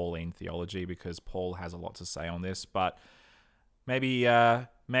Pauline theology because Paul has a lot to say on this, but maybe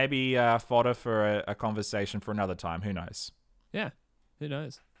fodder for a conversation for another time. Who knows? Yeah, who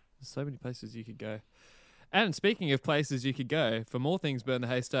knows? There's so many places you could go. And speaking of places you could go, for more things Burn the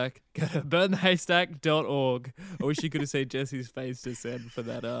Haystack, go to burnthehaystack.org. I wish you could have seen Jesse's face just then for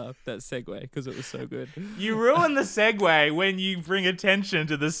that segue, because it was so good. You ruin the segue when you bring attention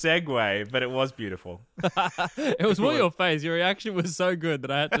to the segue, but it was beautiful. It was more your face. Your reaction was so good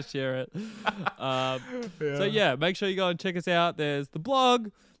that I had to share it. So yeah, make sure you go and check us out. There's the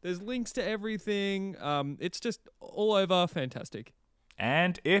blog. There's links to everything. It's just all over fantastic.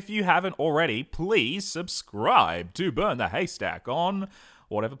 And if you haven't already, please subscribe to Burn the Haystack on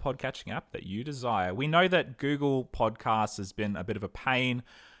whatever podcatching app that you desire. We know that Google Podcasts has been a bit of a pain.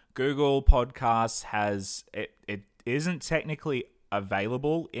 Google Podcasts it isn't technically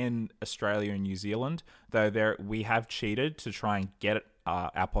available in Australia and New Zealand, though we have cheated to try and get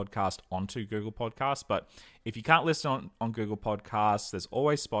our podcast onto Google Podcasts. But if you can't listen on Google Podcasts, there's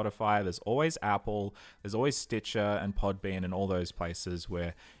always Spotify, there's always Apple, there's always Stitcher and Podbean and all those places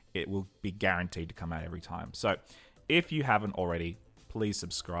where it will be guaranteed to come out every time. So if you haven't already, please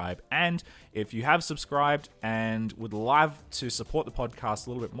subscribe. And if you have subscribed and would love to support the podcast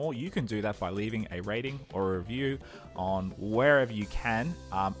a little bit more, you can do that by leaving a rating or a review on wherever you can.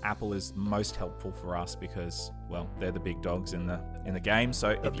 Apple is most helpful for us because, well, they're the big dogs in the game.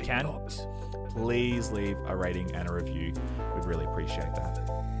 So if you can, please leave a rating and a review. We'd really appreciate that.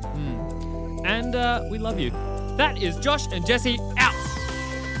 And we love you. That is Josh and Jesse out.